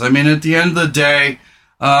fakers. I mean, at the end of the day,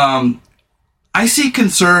 I see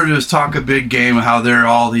conservatives talk a big game of how they're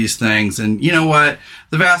all these things. And you know what?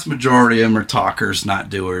 The vast majority of them are talkers, not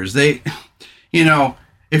doers. They,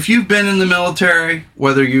 if you've been in the military,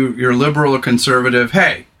 whether you're liberal or conservative,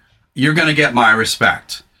 hey, you're going to get my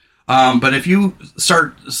respect. But if you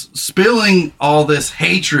start spilling all this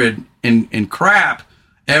hatred and crap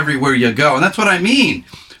everywhere you go, and that's what I mean.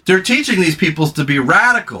 They're teaching these people to be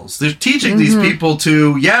radicals. They're teaching these people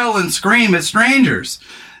to yell and scream at strangers.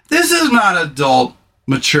 This is not adult,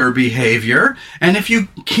 mature behavior. And if you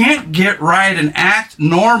can't get right and act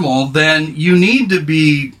normal, then you need to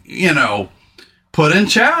be, put in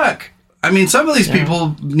check. I mean, some of these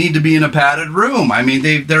people need to be in a padded room. I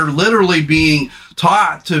mean, they're literally being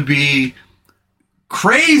taught to be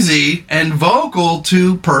crazy and vocal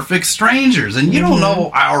to perfect strangers. And you don't know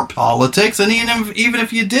our politics. And even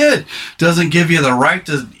if you did, doesn't give you the right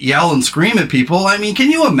to yell and scream at people. I mean, can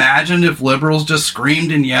you imagine if liberals just screamed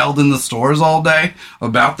and yelled in the stores all day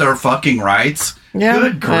about their fucking rights? Yeah,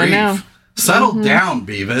 Good grief. Settle down,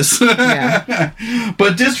 Beavis. Yeah.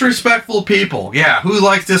 But disrespectful people. Yeah, who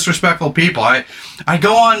likes disrespectful people? I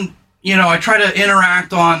go on, I try to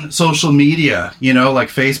interact on social media, like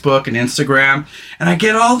Facebook and Instagram, and I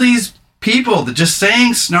get all these people that just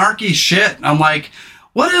saying snarky shit. I'm like,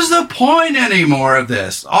 what is the point anymore of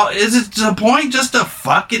this? Is it the point just to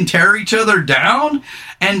fucking tear each other down?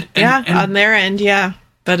 And on their end,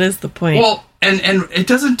 that is the point. Well, and it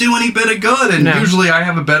doesn't do any bit of good. And usually I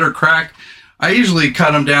have a better crack. I usually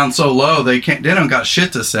cut them down so low they don't got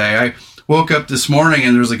shit to say. I woke up this morning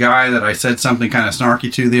and there's a guy that I said something kind of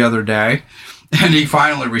snarky to the other day, and he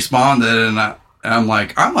finally responded, and I'm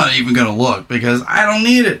like, I'm not even going to look because I don't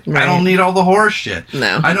need it. Right. I don't need all the horse shit.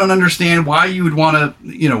 No. I don't understand why you would want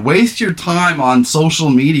to, waste your time on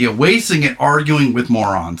social media, wasting it arguing with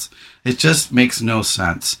morons. It just makes no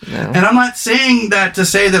sense. No. And I'm not saying that to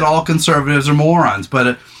say that all conservatives are morons,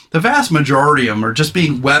 but the vast majority of them are just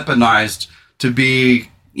being weaponized to be,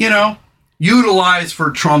 utilized for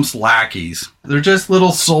Trump's lackeys. They're just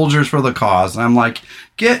little soldiers for the cause. And I'm like,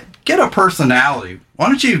 get a personality. Why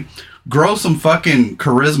don't you grow some fucking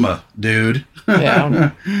charisma, dude?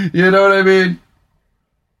 Yeah. You know what I mean?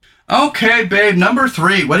 Okay, babe, number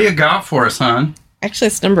 3. What do you got for us, hon? Actually,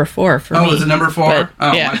 it's number 4 for me. Oh, is it number 4?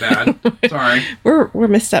 My bad. Sorry. We're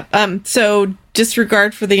messed up. So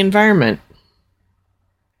disregard for the environment.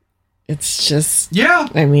 It's just... Yeah.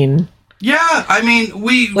 We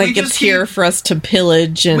like it's here for us to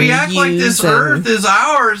pillage and we act like this earth is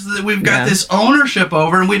ours, that we've got this ownership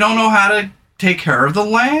over, and we don't know how to take care of the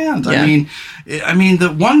land. Yeah. I mean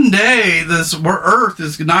that one day this earth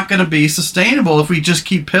is not going to be sustainable if we just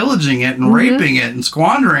keep pillaging it and raping it and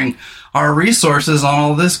squandering our resources on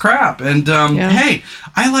all this crap. And hey,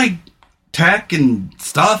 I like tech and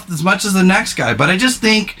stuff as much as the next guy, but I just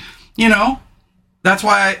think, that's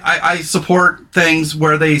why I support things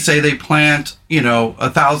where they say they plant,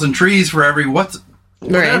 1,000 trees for every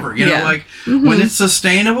whatever, right. When it's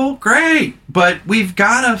sustainable, great. But we've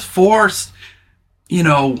got to force,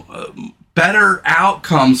 better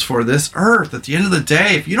outcomes for this earth. At the end of the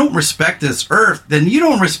day, if you don't respect this earth, then you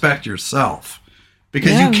don't respect yourself,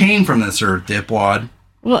 because you came from this earth, dipwad.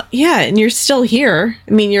 Well, yeah, and you're still here.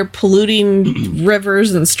 I mean, you're polluting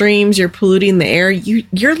rivers and streams. You're polluting the air.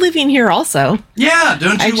 You're living here also. Yeah,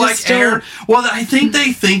 don't you like air? Well, I think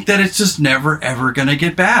they think that it's just never ever going to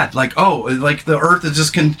get bad. Like, like the earth is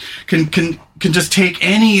just can just take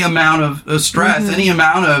any amount of stress, any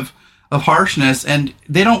amount of harshness, and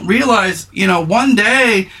they don't realize, one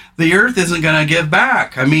day the earth isn't going to give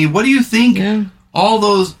back. I mean, what do you think all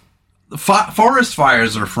those forest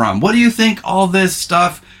fires are from? What do you think all this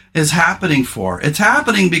stuff is happening for? It's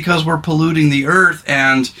happening because we're polluting the earth,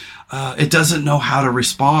 and it doesn't know how to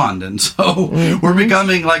respond. And so we're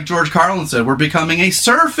becoming, like George Carlin said, we're becoming a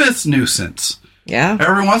surface nuisance. Yeah.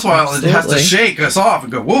 Every once in a while, it has to shake us off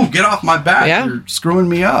and go, whoa, get off my back. Yeah. You're screwing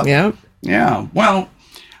me up. Yeah. Yeah. Well,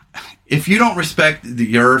 if you don't respect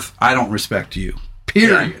the earth, I don't respect you.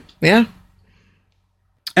 Period. Yeah.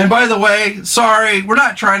 And by the way, sorry, we're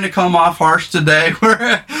not trying to come off harsh today.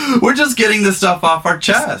 We're just getting this stuff off our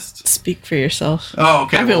chest. Speak for yourself. Oh,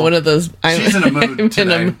 okay. I'm in one of those. She's in a mood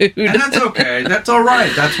today. And that's okay. That's all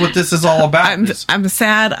right. That's what this is all about. I'm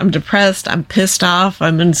sad. I'm depressed. I'm pissed off.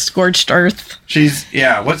 I'm in scorched earth.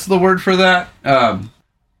 What's the word for that?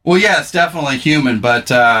 Well, yeah, it's definitely human, but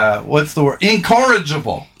what's the word?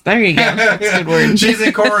 Incorrigible. There you go. That's a good word. She's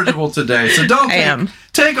incorrigible today. So don't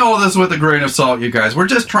take all this with a grain of salt, you guys. We're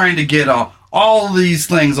just trying to get all these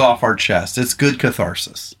things off our chest. It's good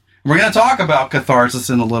catharsis. We're going to talk about catharsis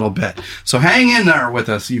in a little bit. So hang in there with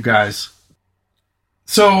us, you guys.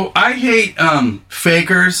 So I hate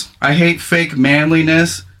fakers. I hate fake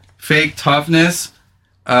manliness, fake toughness,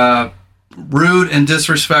 rude and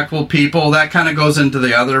disrespectful people. That kind of goes into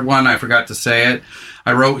the other one. I forgot to say it.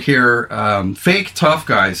 I wrote here, fake tough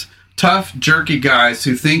guys. Tough, jerky guys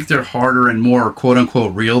who think they're harder and more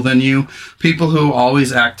quote-unquote real than you. People who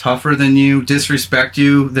always act tougher than you, disrespect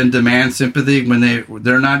you, then demand sympathy when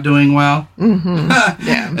they're not doing well. Mm-hmm.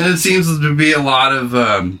 Yeah. And it seems to be a lot of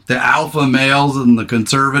the alpha males and the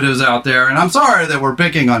conservatives out there. And I'm sorry that we're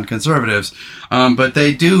picking on conservatives, but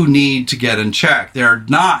they do need to get in check. They're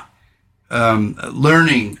not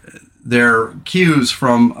learning their cues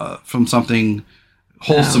from something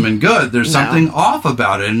wholesome and good. There's something off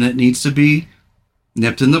about it, and it needs to be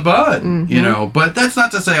nipped in the bud, But that's not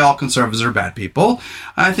to say all conservatives are bad people.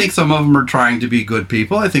 I think some of them are trying to be good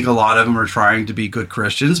people. I think a lot of them are trying to be good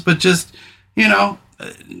Christians, but just, I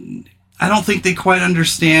don't think they quite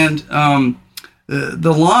understand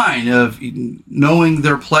the line of knowing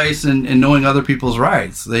their place and knowing other people's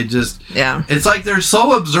rights. They just, it's like they're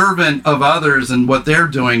so observant of others and what they're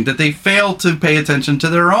doing that they fail to pay attention to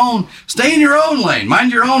their own. Stay in your own lane,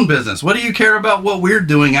 mind your own business. What do you care about what we're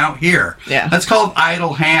doing out here? Yeah, that's called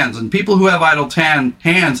idle hands. And people who have idle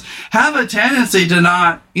hands have a tendency to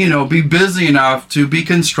not, be busy enough to be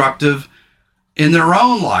constructive in their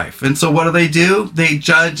own life. And so what do? They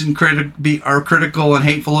judge and are critical and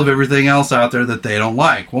hateful of everything else out there that they don't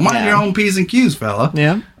like. Well, mind your own P's and Q's, fella.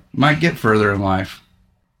 Yeah. Might get further in life.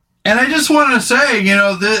 And I just want to say,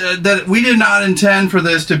 that we did not intend for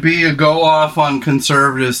this to be a go-off on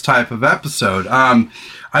conservatives type of episode.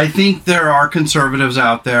 I think there are conservatives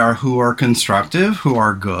out there who are constructive, who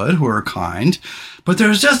are good, who are kind, but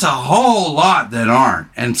there's just a whole lot that aren't.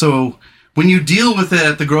 And so when you deal with it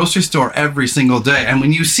at the grocery store every single day, and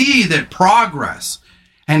when you see that progress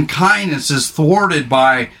and kindness is thwarted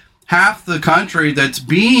by half the country that's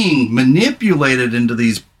being manipulated into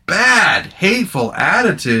these bad, hateful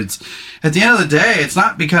attitudes, at the end of the day, it's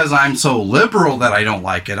not because I'm so liberal that I don't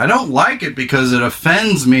like it. I don't like it because it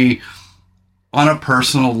offends me on a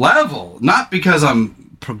personal level. Not because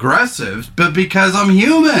I'm progressive, but because I'm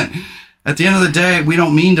human. At the end of the day, we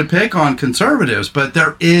don't mean to pick on conservatives, but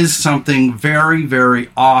there is something very,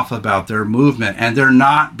 very off about their movement, and they're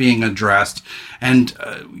not being addressed. And,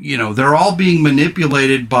 they're all being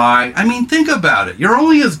manipulated by, think about it. You're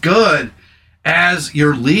only as good as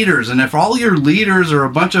your leaders. And if all your leaders are a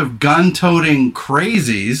bunch of gun-toting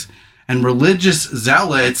crazies and religious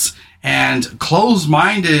zealots and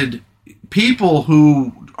closed-minded people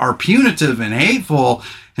who are punitive and hateful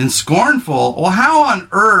and scornful, well, how on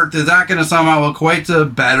earth is that going to somehow equate to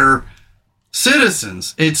better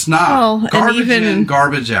citizens? It's not. Well, garbage in,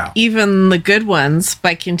 garbage out. Even the good ones,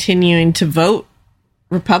 by continuing to vote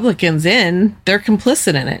Republicans in, they're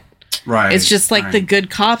complicit in it. Right. It's just like the good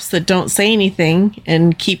cops that don't say anything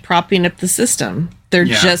and keep propping up the system. They're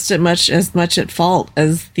just as much at fault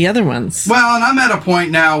as the other ones. Well, and I'm at a point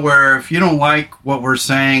now where if you don't like what we're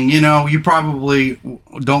saying, you probably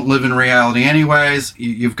don't live in reality anyways.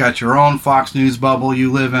 You've got your own Fox News bubble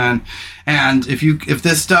you live in. And if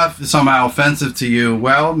this stuff is somehow offensive to you,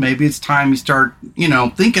 well, maybe it's time you start,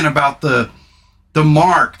 thinking about the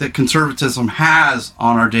mark that conservatism has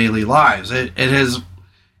on our daily lives. It has,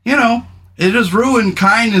 it has ruined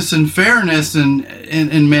kindness and fairness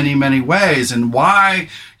in many, many ways. And why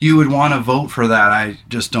you would want to vote for that, I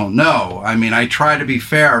just don't know. I try to be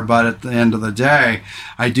fair, but at the end of the day,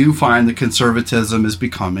 I do find that conservatism is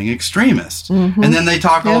becoming extremist. Mm-hmm. And then they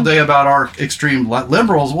talk all day about our extreme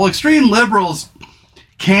liberals. Well, extreme liberals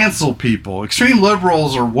cancel people. Extreme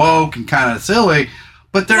liberals are woke and kind of silly,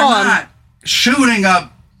 but they're not shooting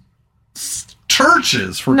up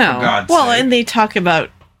churches, for God's sake. Well, and they talk about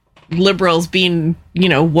liberals being,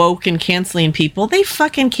 woke and canceling people. They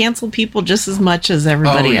fucking cancel people just as much as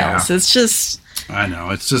everybody else. It's just... I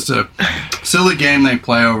know. It's just a silly game they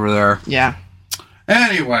play over there. Yeah.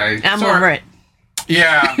 Anyway. I'm over it.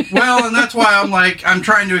 Yeah. Well, and that's why I'm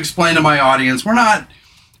trying to explain to my audience, we're not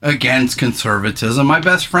against conservatism. My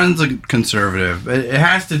best friend's a conservative. It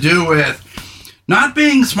has to do with not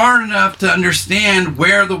being smart enough to understand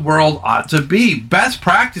where the world ought to be. Best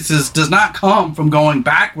practices does not come from going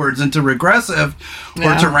backwards into regressive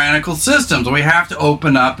or tyrannical systems. We have to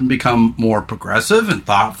open up and become more progressive and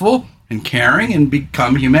thoughtful and caring and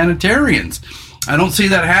become humanitarians. I don't see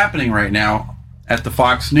that happening right now at the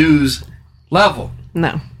Fox News level.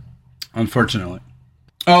 No. Unfortunately.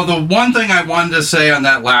 Oh, the one thing I wanted to say on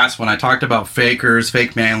that last one, I talked about fakers,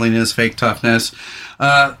 fake manliness, fake toughness,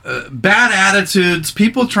 bad attitudes,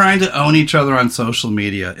 people trying to own each other on social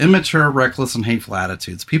media, immature, reckless, and hateful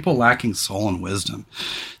attitudes, people lacking soul and wisdom.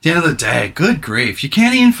 At the end of the day, good grief, you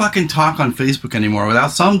can't even fucking talk on Facebook anymore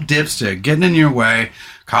without some dipstick getting in your way,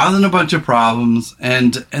 causing a bunch of problems,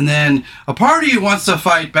 and then a part of you wants to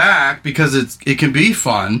fight back because it can be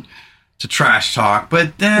fun to trash talk,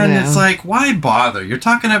 but then it's like, why bother? You're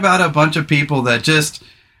talking about a bunch of people that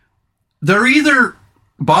they're either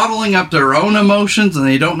bottling up their own emotions and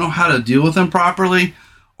they don't know how to deal with them properly,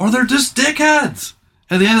 or they're just dickheads.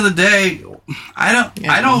 At the end of the day,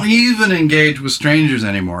 I don't even engage with strangers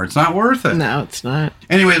anymore. It's not worth it. No, it's not.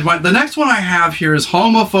 Anyways, the next one I have here is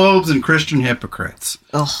homophobes and Christian hypocrites.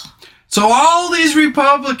 Ugh. So all these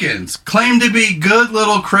Republicans claim to be good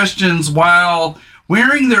little Christians while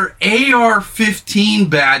wearing their AR-15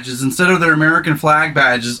 badges instead of their American flag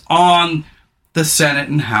badges on the Senate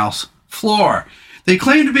and House floor. They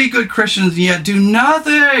claim to be good Christians, yet do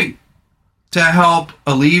nothing to help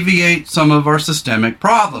alleviate some of our systemic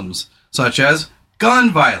problems, such as gun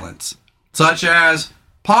violence, such as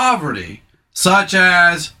poverty, such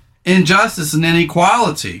as injustice and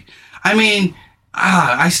inequality. I mean,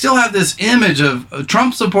 I still have this image of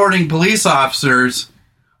Trump-supporting police officers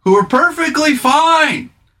who are perfectly fine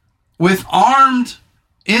with armed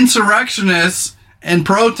insurrectionists and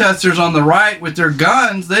protesters on the right with their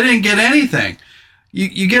guns. They didn't get anything.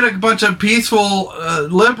 You get a bunch of peaceful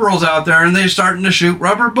liberals out there, and they're starting to shoot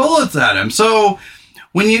rubber bullets at him. So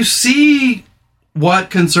when you see what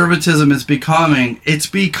conservatism is becoming, it's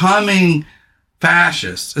becoming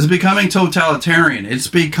fascist. It's becoming totalitarian. It's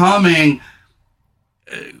becoming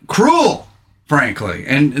cruel, frankly.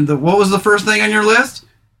 And what was the first thing on your list?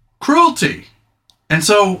 Cruelty. And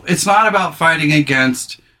so it's not about fighting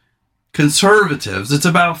against conservatives. It's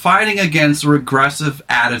about fighting against regressive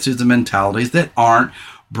attitudes and mentalities that aren't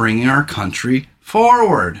bringing our country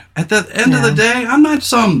forward. At the end of the day, I'm not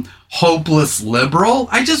some hopeless liberal.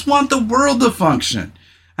 I just want the world to function.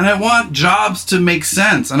 And I want jobs to make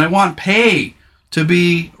sense. And I want pay to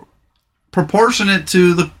be proportionate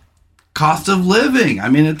to the cost of living. I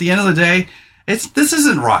mean, at the end of the day, this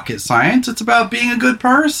isn't rocket science. It's about being a good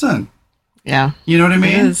person. Yeah. You know what I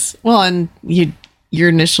mean? It is. Well, and your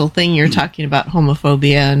initial thing, you're talking about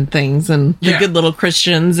homophobia and things and the good little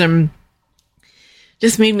Christians, and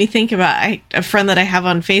just made me think about a friend that I have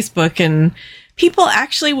on Facebook, and people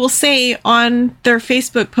actually will say on their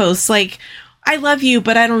Facebook posts, like, I love you,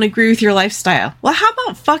 but I don't agree with your lifestyle. Well, how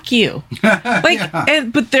about fuck you? Like,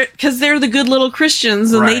 but they're the good little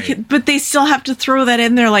Christians, and but they still have to throw that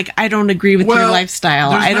in there. Like, I don't agree with your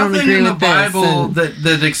lifestyle. I don't agree with this. There's nothing in the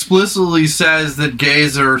Bible that explicitly says that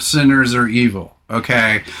gays are sinners or evil.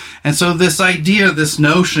 Okay, and so this idea, this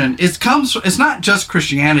notion, it's not just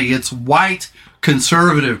Christianity. It's white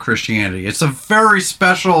conservative Christianity. It's a very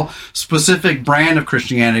special, specific brand of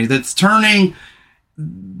Christianity that's turning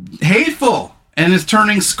hateful and is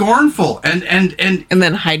turning scornful and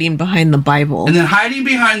then hiding behind the Bible. And then hiding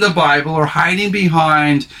behind the Bible or hiding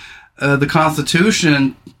behind the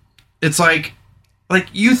Constitution. It's like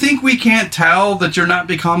you think we can't tell that you're not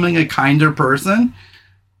becoming a kinder person?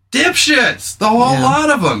 Dipshits, the whole lot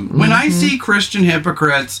of them. When I see Christian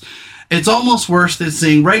hypocrites, it's almost worse than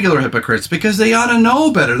seeing regular hypocrites because they ought to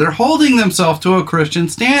know better. They're holding themselves to a Christian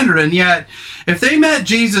standard. And yet, if they met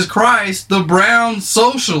Jesus Christ, the brown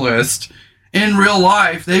socialist, in real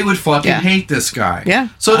life, they would fucking hate this guy. Yeah.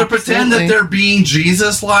 So to pretend that they're being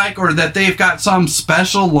Jesus-like or that they've got some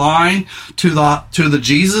special line to the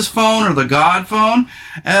Jesus phone or the God phone,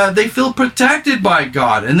 they feel protected by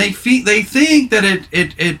God, and they think that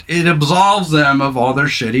it absolves them of all their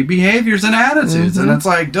shitty behaviors and attitudes. And it's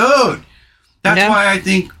like, dude, that's why I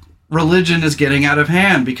think religion is getting out of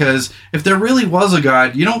hand, because if there really was a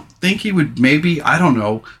God, you don't think he would maybe, I don't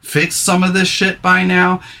know, fix some of this shit by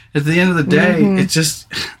now? At the end of the day, it's just,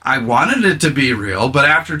 I wanted it to be real, but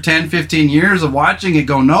after 10, 15 years of watching it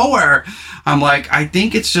go nowhere, I'm like, I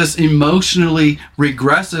think it's just emotionally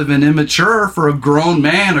regressive and immature for a grown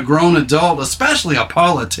man, a grown adult, especially a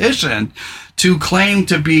politician, to claim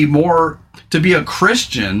to be a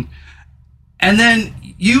Christian, and then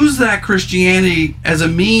use that Christianity as a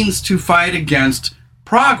means to fight against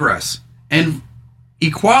progress and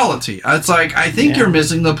equality. It's like, I think you're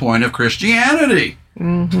missing the point of Christianity.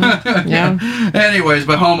 Anyways,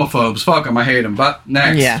 but homophobes, fuck them, I hate them. But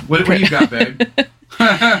next, what do you got, babe?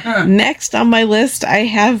 Next on my list, I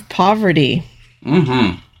have poverty.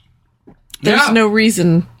 There's no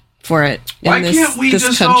reason for it. Why can't we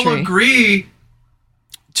just all agree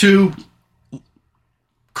to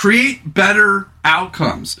create better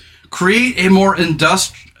outcomes, create a more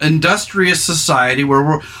industrious society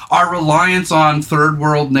where our reliance on third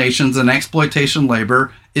world nations and exploitation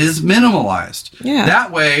labor is minimalized?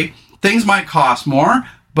 That way, things might cost more,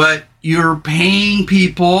 but you're paying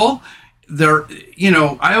people.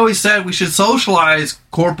 I always said we should socialize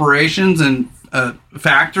corporations and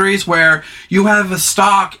factories where you have a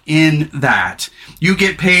stock in that. You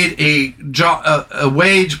get paid a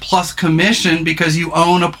wage plus commission because you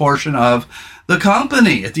own a portion of the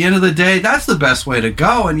company. At the end of the day, that's the best way to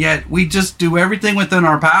go, and yet we just do everything within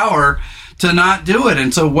our power to not do it.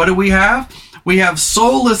 And so what do we have? We have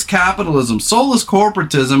soulless capitalism, soulless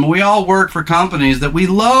corporatism. We all work for companies that we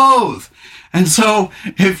loathe. And so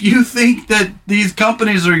if you think that these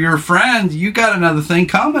companies are your friend, you got another thing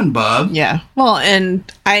coming, bub. Yeah. Well, and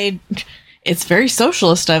it's very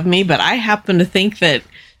socialist of me, but I happen to think that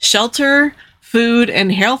shelter, food,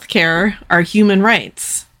 and healthcare are human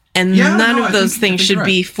rights. And none of those things should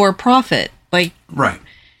be for profit. Like,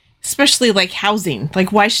 especially like housing.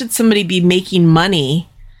 Like, why should somebody be making money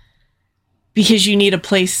because you need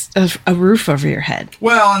a roof over your head.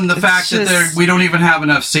 Well, and the fact that we don't even have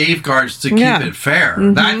enough safeguards to keep it fair.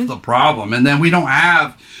 Mm-hmm. That's the problem. And then we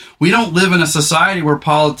don't live in a society where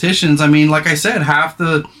politicians, I mean, like I said, half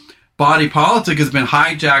the body politic has been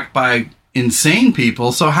hijacked by insane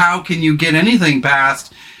people. So how can you get anything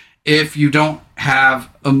passed if you don't have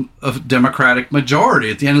a Democratic majority?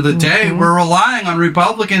 At the end of the day, we're relying on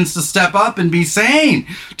Republicans to step up and be sane,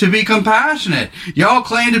 to be compassionate. Y'all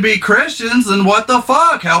claim to be Christians, then what the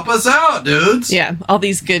fuck? Help us out, dudes. Yeah, all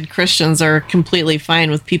these good Christians are completely fine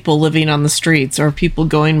with people living on the streets or people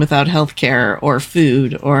going without health care or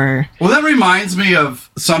food or... Well, that reminds me of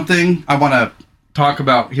something I want to talk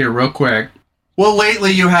about here real quick. Well,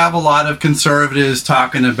 lately you have a lot of conservatives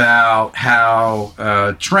talking about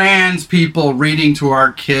how trans people reading to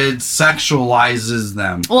our kids sexualizes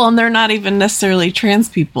them. Well, and they're not even necessarily trans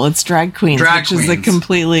people. It's drag queens, is a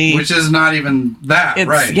completely... Which is not even that,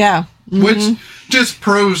 right? Yeah. Mm-hmm. Which just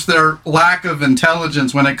proves their lack of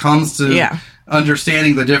intelligence when it comes to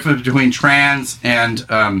understanding the difference between trans and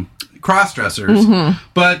cross-dressers. Mm-hmm.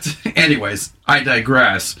 But anyways, I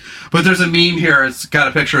digress. But there's a meme here. It's got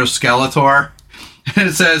a picture of Skeletor. And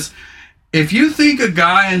it says, if you think a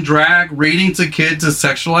guy in drag reading to kids is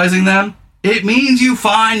sexualizing them, it means you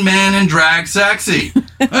find men in drag sexy.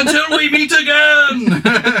 Until we meet again.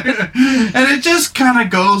 And it just kind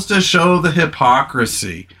of goes to show the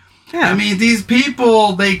hypocrisy. Yeah. I mean, these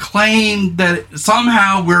people, they claim that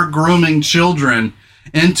somehow we're grooming children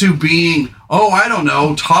into being, I don't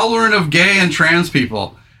know, tolerant of gay and trans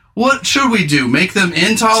people. What should we do? Make them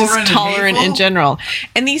intolerant? Just tolerant and in general.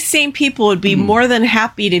 And these same people would be more than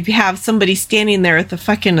happy to have somebody standing there with a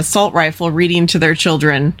fucking assault rifle reading to their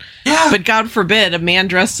children. Yeah. But God forbid a man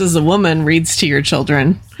dressed as a woman reads to your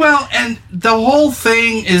children. Well, and the whole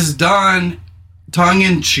thing is done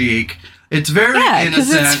tongue-in-cheek. It's very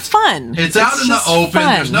innocent. It's fun. It's out in the open.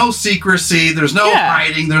 Fun. There's no secrecy. There's no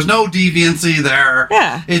hiding. There's no deviancy there.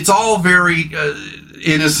 Yeah. It's all very...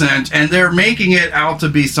 innocent, and they're making it out to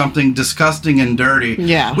be something disgusting and dirty.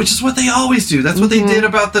 Yeah. Which is what they always do. That's what they did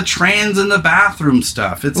about the trans in the bathroom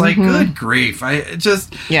stuff. It's like, good grief.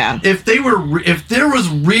 If there was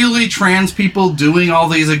really trans people doing all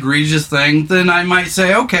these egregious things, then I might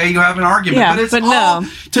say, okay, you have an argument. Yeah, but it's all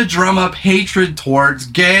to drum up hatred towards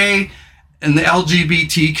gay and the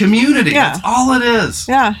LGBT community. Yeah. That's all it is.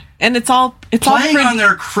 Yeah. And it's playing on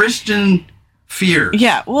their Christian fears.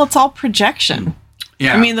 Yeah. Well, it's all projection.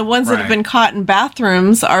 Yeah, I mean, the ones that have been caught in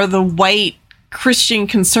bathrooms are the white, Christian,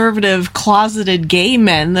 conservative, closeted gay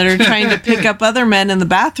men that are trying to pick up other men in the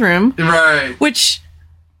bathroom. Right. Which,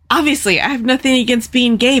 obviously, I have nothing against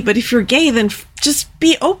being gay, but if you're gay, then just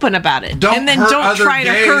be open about it. Don't try to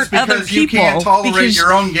hurt other people. You can't tolerate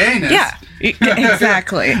your own gayness. Yeah,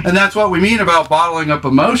 exactly. And that's what we mean about bottling up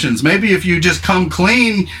emotions. Maybe if you just come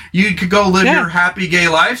clean, you could go live your happy gay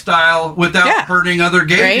lifestyle without hurting other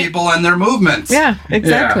gay people and their movements. Yeah,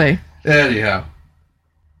 exactly. Yeah. Anyhow.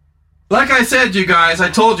 Like I said, you guys, I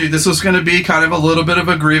told you this was going to be kind of a little bit of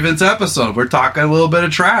a grievance episode. We're talking a little bit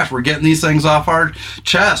of trash. We're getting these things off our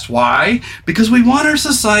chest. Why? Because we want our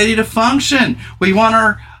society to function. We want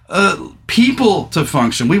our people to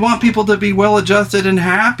function. We want people to be well-adjusted and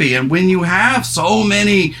happy. And when you have so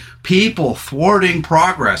many people thwarting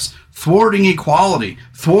progress, thwarting equality,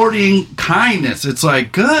 thwarting kindness, it's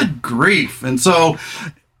like, good grief. And so,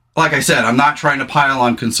 like I said, I'm not trying to pile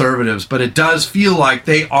on conservatives, but it does feel like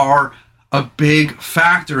they are a big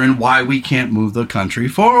factor in why we can't move the country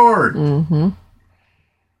forward. Mm-hmm.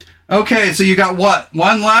 Okay, so you got what?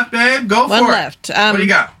 One left, babe? Go for it. One left. What do you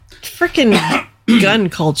got? Freaking gun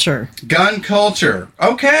culture. Gun culture.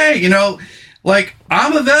 Okay,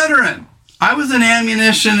 I'm a veteran. I was an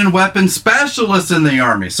ammunition and weapons specialist in the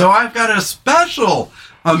Army, so I've got a special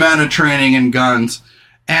amount of training in guns.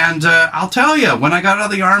 And I'll tell you, when I got out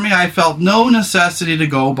of the Army, I felt no necessity to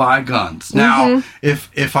go buy guns. Now,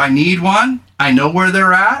 if I need one, I know where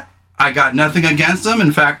they're at. I got nothing against them.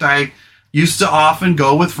 In fact, I used to often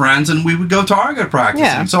go with friends, and we would go target practicing.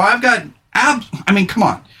 Yeah. So I've got, come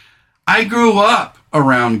on. I grew up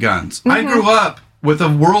around guns. Mm-hmm. I grew up with a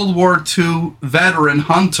World War II veteran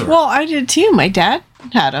hunter. Well, I did too. My dad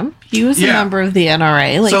had them. He was a member of the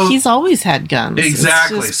NRA. He's always had guns.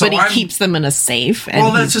 Exactly. But he keeps them in a safe.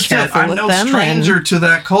 And that's just it. I'm no stranger to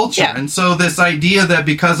that culture. Yeah. And so this idea that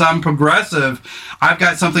because I'm progressive, I've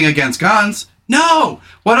got something against guns. No.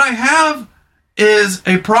 What I have is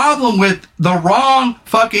a problem with the wrong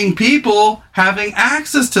fucking people having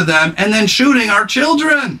access to them and then shooting our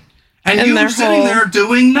children. And you were sitting there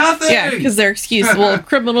doing nothing. Yeah, because their excuse, well,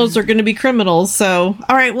 criminals are going to be criminals. So,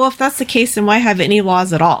 all right, well, if that's the case, then why have any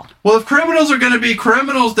laws at all? Well, if criminals are going to be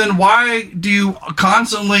criminals, then why do you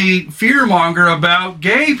constantly fearmonger about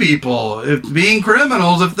gay people being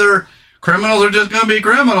criminals if they're criminals are just going to be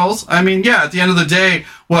criminals? I mean, yeah, at the end of the day,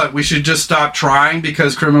 what, we should just stop trying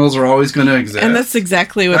because criminals are always going to exist? And that's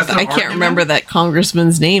exactly what I can't remember that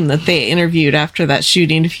congressman's name that they interviewed after that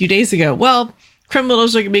shooting a few days ago. Well,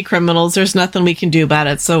 criminals are going to be criminals. There's nothing we can do about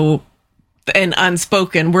it. So, and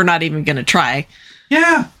unspoken, we're not even going to try.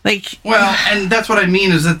 Yeah. Well, and that's what I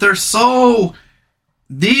mean is that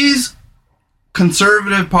these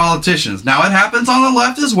conservative politicians, now it happens on the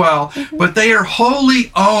left as well, but they are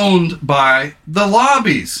wholly owned by the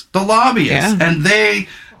lobbyists, and they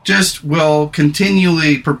just will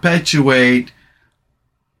continually perpetuate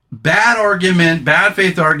bad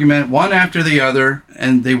faith argument, one after the other,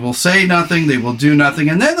 and they will say nothing, they will do nothing,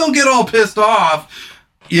 and then they'll get all pissed off,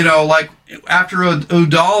 like after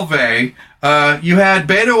Udalve, you had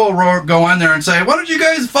Beto O'Rourke go on there and say, why don't you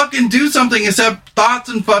guys fucking do something except thoughts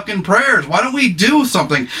and fucking prayers? Why don't we do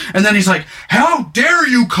something? And then he's like, how dare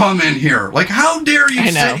you come in here? Like, how dare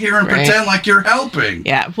you sit here and pretend like you're helping?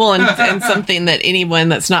 Yeah, well, and something that anyone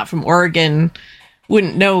that's not from Oregon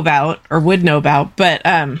wouldn't know about or would know about, but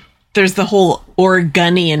there's the whole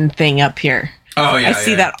Oregonian thing up here. Oh yeah, I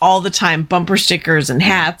see that all the time, bumper stickers and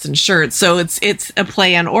hats and shirts. So it's a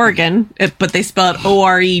play on Oregon, but they spell it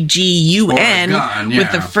Oregun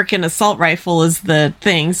with the frickin' assault rifle is the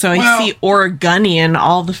thing. So I see Oregonian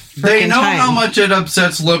all the frickin' time. They know how much it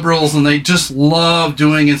upsets liberals, and they just love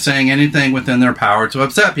doing and saying anything within their power to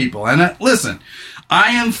upset people. And listen,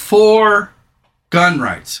 I am for gun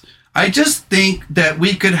rights. I just think that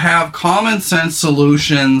we could have common sense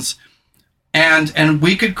solutions, and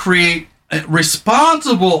we could create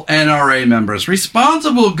responsible NRA members,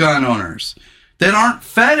 responsible gun owners that aren't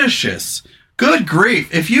fetishists. Good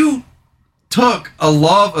grief. If you took a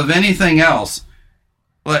love of anything else,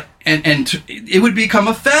 and it would become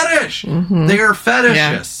a fetish. Mm-hmm. They are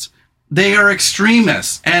fetishists. Yeah. They are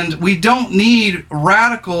extremists, and we don't need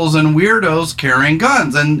radicals and weirdos carrying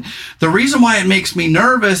guns. And the reason why it makes me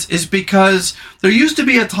nervous is because there used to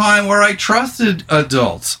be a time where I trusted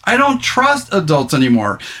adults. I don't trust adults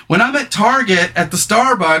anymore. When I'm at Target at the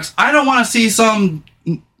Starbucks, I don't want to see some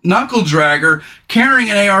knuckle dragger carrying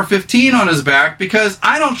an AR-15 on his back because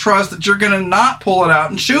I don't trust that you're going to not pull it out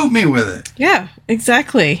and shoot me with it. Yeah,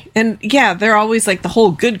 exactly. And yeah, they're always like the whole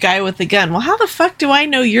good guy with the gun. Well, how the fuck do I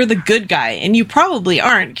know you're the good guy? And you probably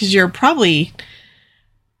aren't, because you're probably...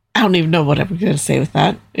 I don't even know what I'm going to say with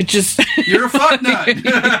that. It just... You're a fuck nut.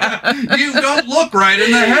 You don't look right in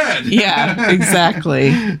the head. Yeah, exactly.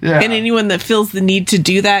 Yeah. And anyone that feels the need to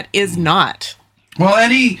do that is not. Well,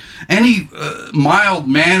 any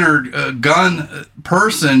mild-mannered gun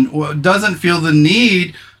person doesn't feel the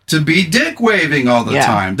need to be dick-waving all the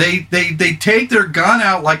time. They take their gun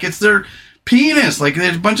out like it's their penis, like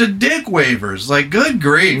there's a bunch of dick-wavers. Like, good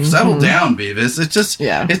grief, settle down, Beavis. It's just,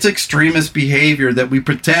 it's extremist behavior that we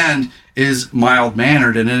pretend is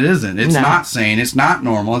mild-mannered, and it isn't. It's not sane. It's not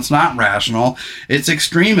normal. It's not rational. It's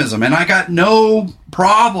extremism. And I got no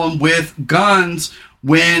problem with guns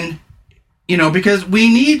when... because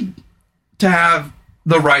we need to have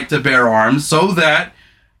the right to bear arms so that,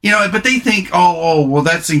 but they think, well,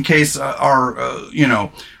 that's in case our,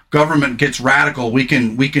 government gets radical. We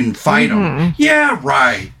can fight them. Yeah,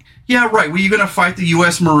 right. Were you going to fight the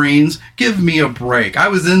U.S. Marines? Give me a break. I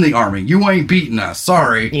was in the Army. You ain't beating us.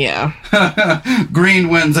 Sorry. Yeah. Green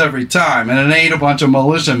wins every time. And it ain't a bunch of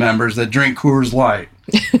militia members that drink Coors Light.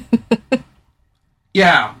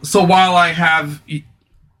 Yeah. So while I have...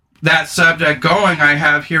 that subject going, I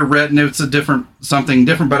have here written, it's something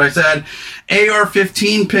different, but I said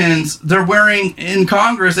AR-15 pins, they're wearing in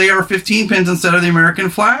Congress AR-15 pins instead of the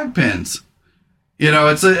American flag pins.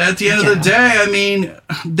 It's at the end of the day, I mean,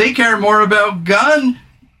 they care more about gun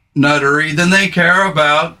nuttery than they care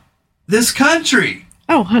about this country.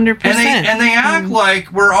 Oh, 100%. And they act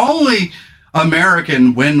like we're only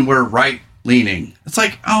American when we're right-leaning. It's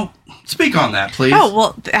like, speak on that, please. Oh,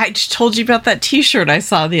 well, I just told you about that T-shirt I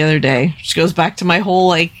saw the other day, which goes back to my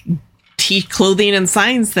whole, clothing and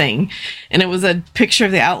signs thing. And it was a picture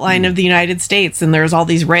of the outline of the United States, and there's all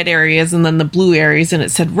these red areas and then the blue areas, and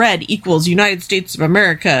it said red equals United States of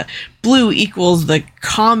America, blue equals the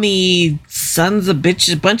commie sons of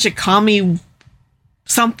bitches, bunch of commie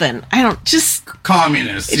something. I don't, just...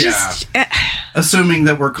 Communists, assuming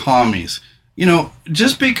that we're commies.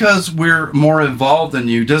 Just because we're more evolved than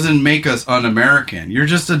you doesn't make us un-American. You're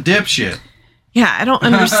just a dipshit. Yeah, I don't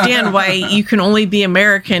understand why you can only be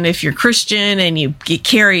American if you're Christian and you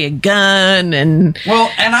carry a gun and... Well,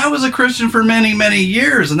 and I was a Christian for many, many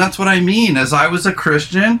years, and that's what I mean. As I was a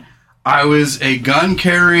Christian, I was a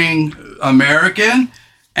gun-carrying American,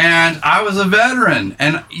 and I was a veteran.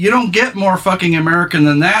 And you don't get more fucking American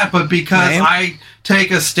than that, but because I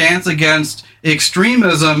take a stance against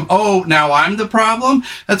extremism, now I'm the problem?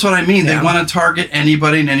 That's what I mean. Yeah. They want to target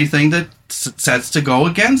anybody and anything that sets to go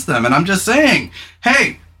against them. And I'm just saying,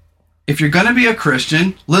 hey, if you're going to be a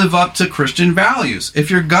Christian, live up to Christian values. If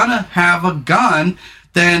you're going to have a gun,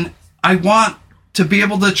 then I want to be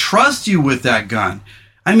able to trust you with that gun.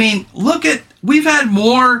 I mean, we've had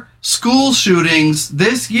more school shootings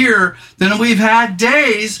this year than we've had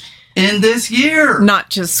days in this year. Not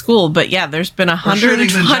just school, but yeah, there's been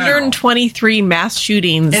 123 mass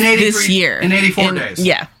shootings this year. In 84 days.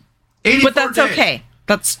 Yeah. But that's days. Okay.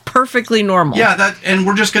 That's perfectly normal. Yeah, and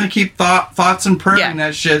we're just going to keep thoughts and praying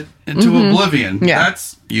that shit into oblivion. Yeah.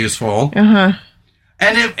 That's useful. Uh-huh.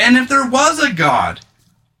 And if there was a God,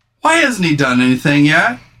 why hasn't he done anything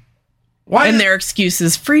yet? Their excuse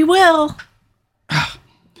is free will.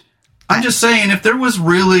 I'm just saying, if there was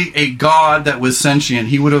really a God that was sentient,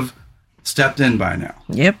 he would have stepped in by now.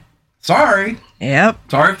 Yep. Sorry.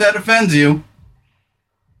 Yep. Sorry if that offends you.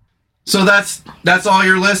 So that's all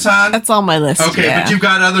your list, hon? That's all my list. Okay, but you've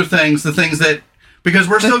got other things, because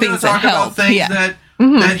we're still going to talk about things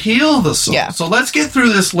that heal the soul. Yeah. So let's get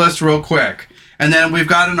through this list real quick. And then we've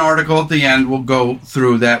got an article at the end we'll go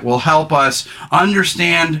through that will help us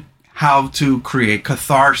understand how to create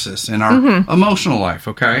catharsis in our emotional life,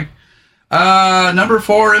 okay? Number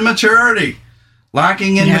 4, immaturity.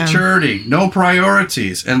 Lacking in maturity, no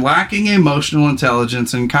priorities, and lacking emotional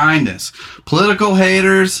intelligence and kindness. Political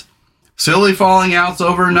haters, silly falling outs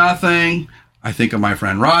over nothing. I think of my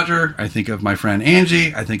friend Roger. I think of my friend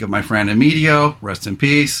Angie. I think of my friend Emilio. Rest in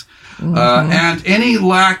peace. And any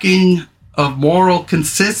lacking of moral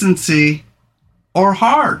consistency or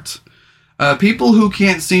heart. People who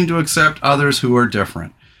can't seem to accept others who are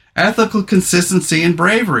different. Ethical consistency and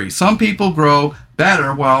bravery. Some people grow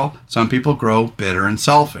better while some people grow bitter and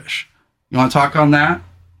selfish. You want to talk on that?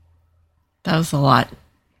 That was a lot.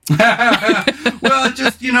 Well,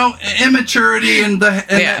 just, immaturity and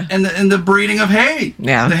the breeding of hate.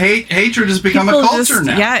 Yeah. The hatred has become a culture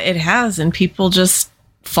now. Yeah, it has. And people just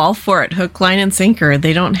fall for it, hook, line, and sinker.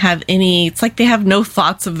 They don't have it's like they have no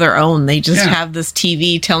thoughts of their own. They just have this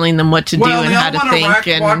TV telling them what to do and how to think.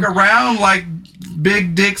 And walk around like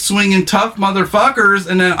big dick swinging tough motherfuckers,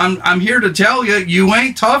 and then I'm here to tell you, you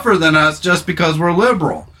ain't tougher than us just because we're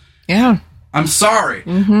liberal. Yeah. I'm sorry.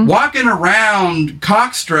 Walking around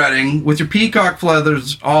cock strutting with your peacock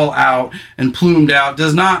feathers all out and plumed out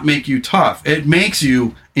does not make you tough. It makes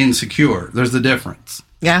you insecure. There's the difference.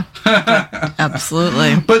 Yeah,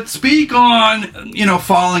 absolutely. But speak on,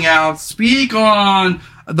 falling out. Speak on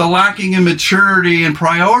the lacking in maturity and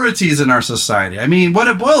priorities in our society. I mean, what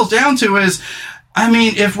it boils down to is,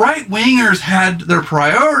 if right-wingers had their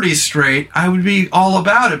priorities straight, I would be all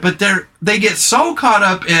about it. But they get so caught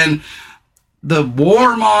up in the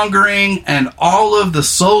warmongering and all of the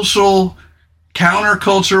social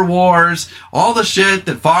counterculture wars, all the shit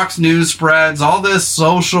that Fox News spreads, all this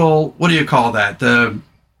social, what do you call that? The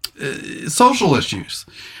social issues.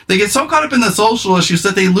 They get so caught up in the social issues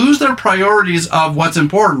that they lose their priorities of what's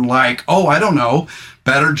important, like, I don't know,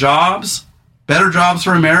 better jobs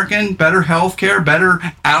for American, better health care, better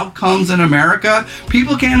outcomes in America.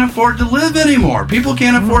 People can't afford to live anymore. People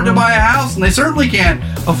can't afford to buy a house, and they certainly can't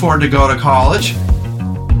afford to go to college.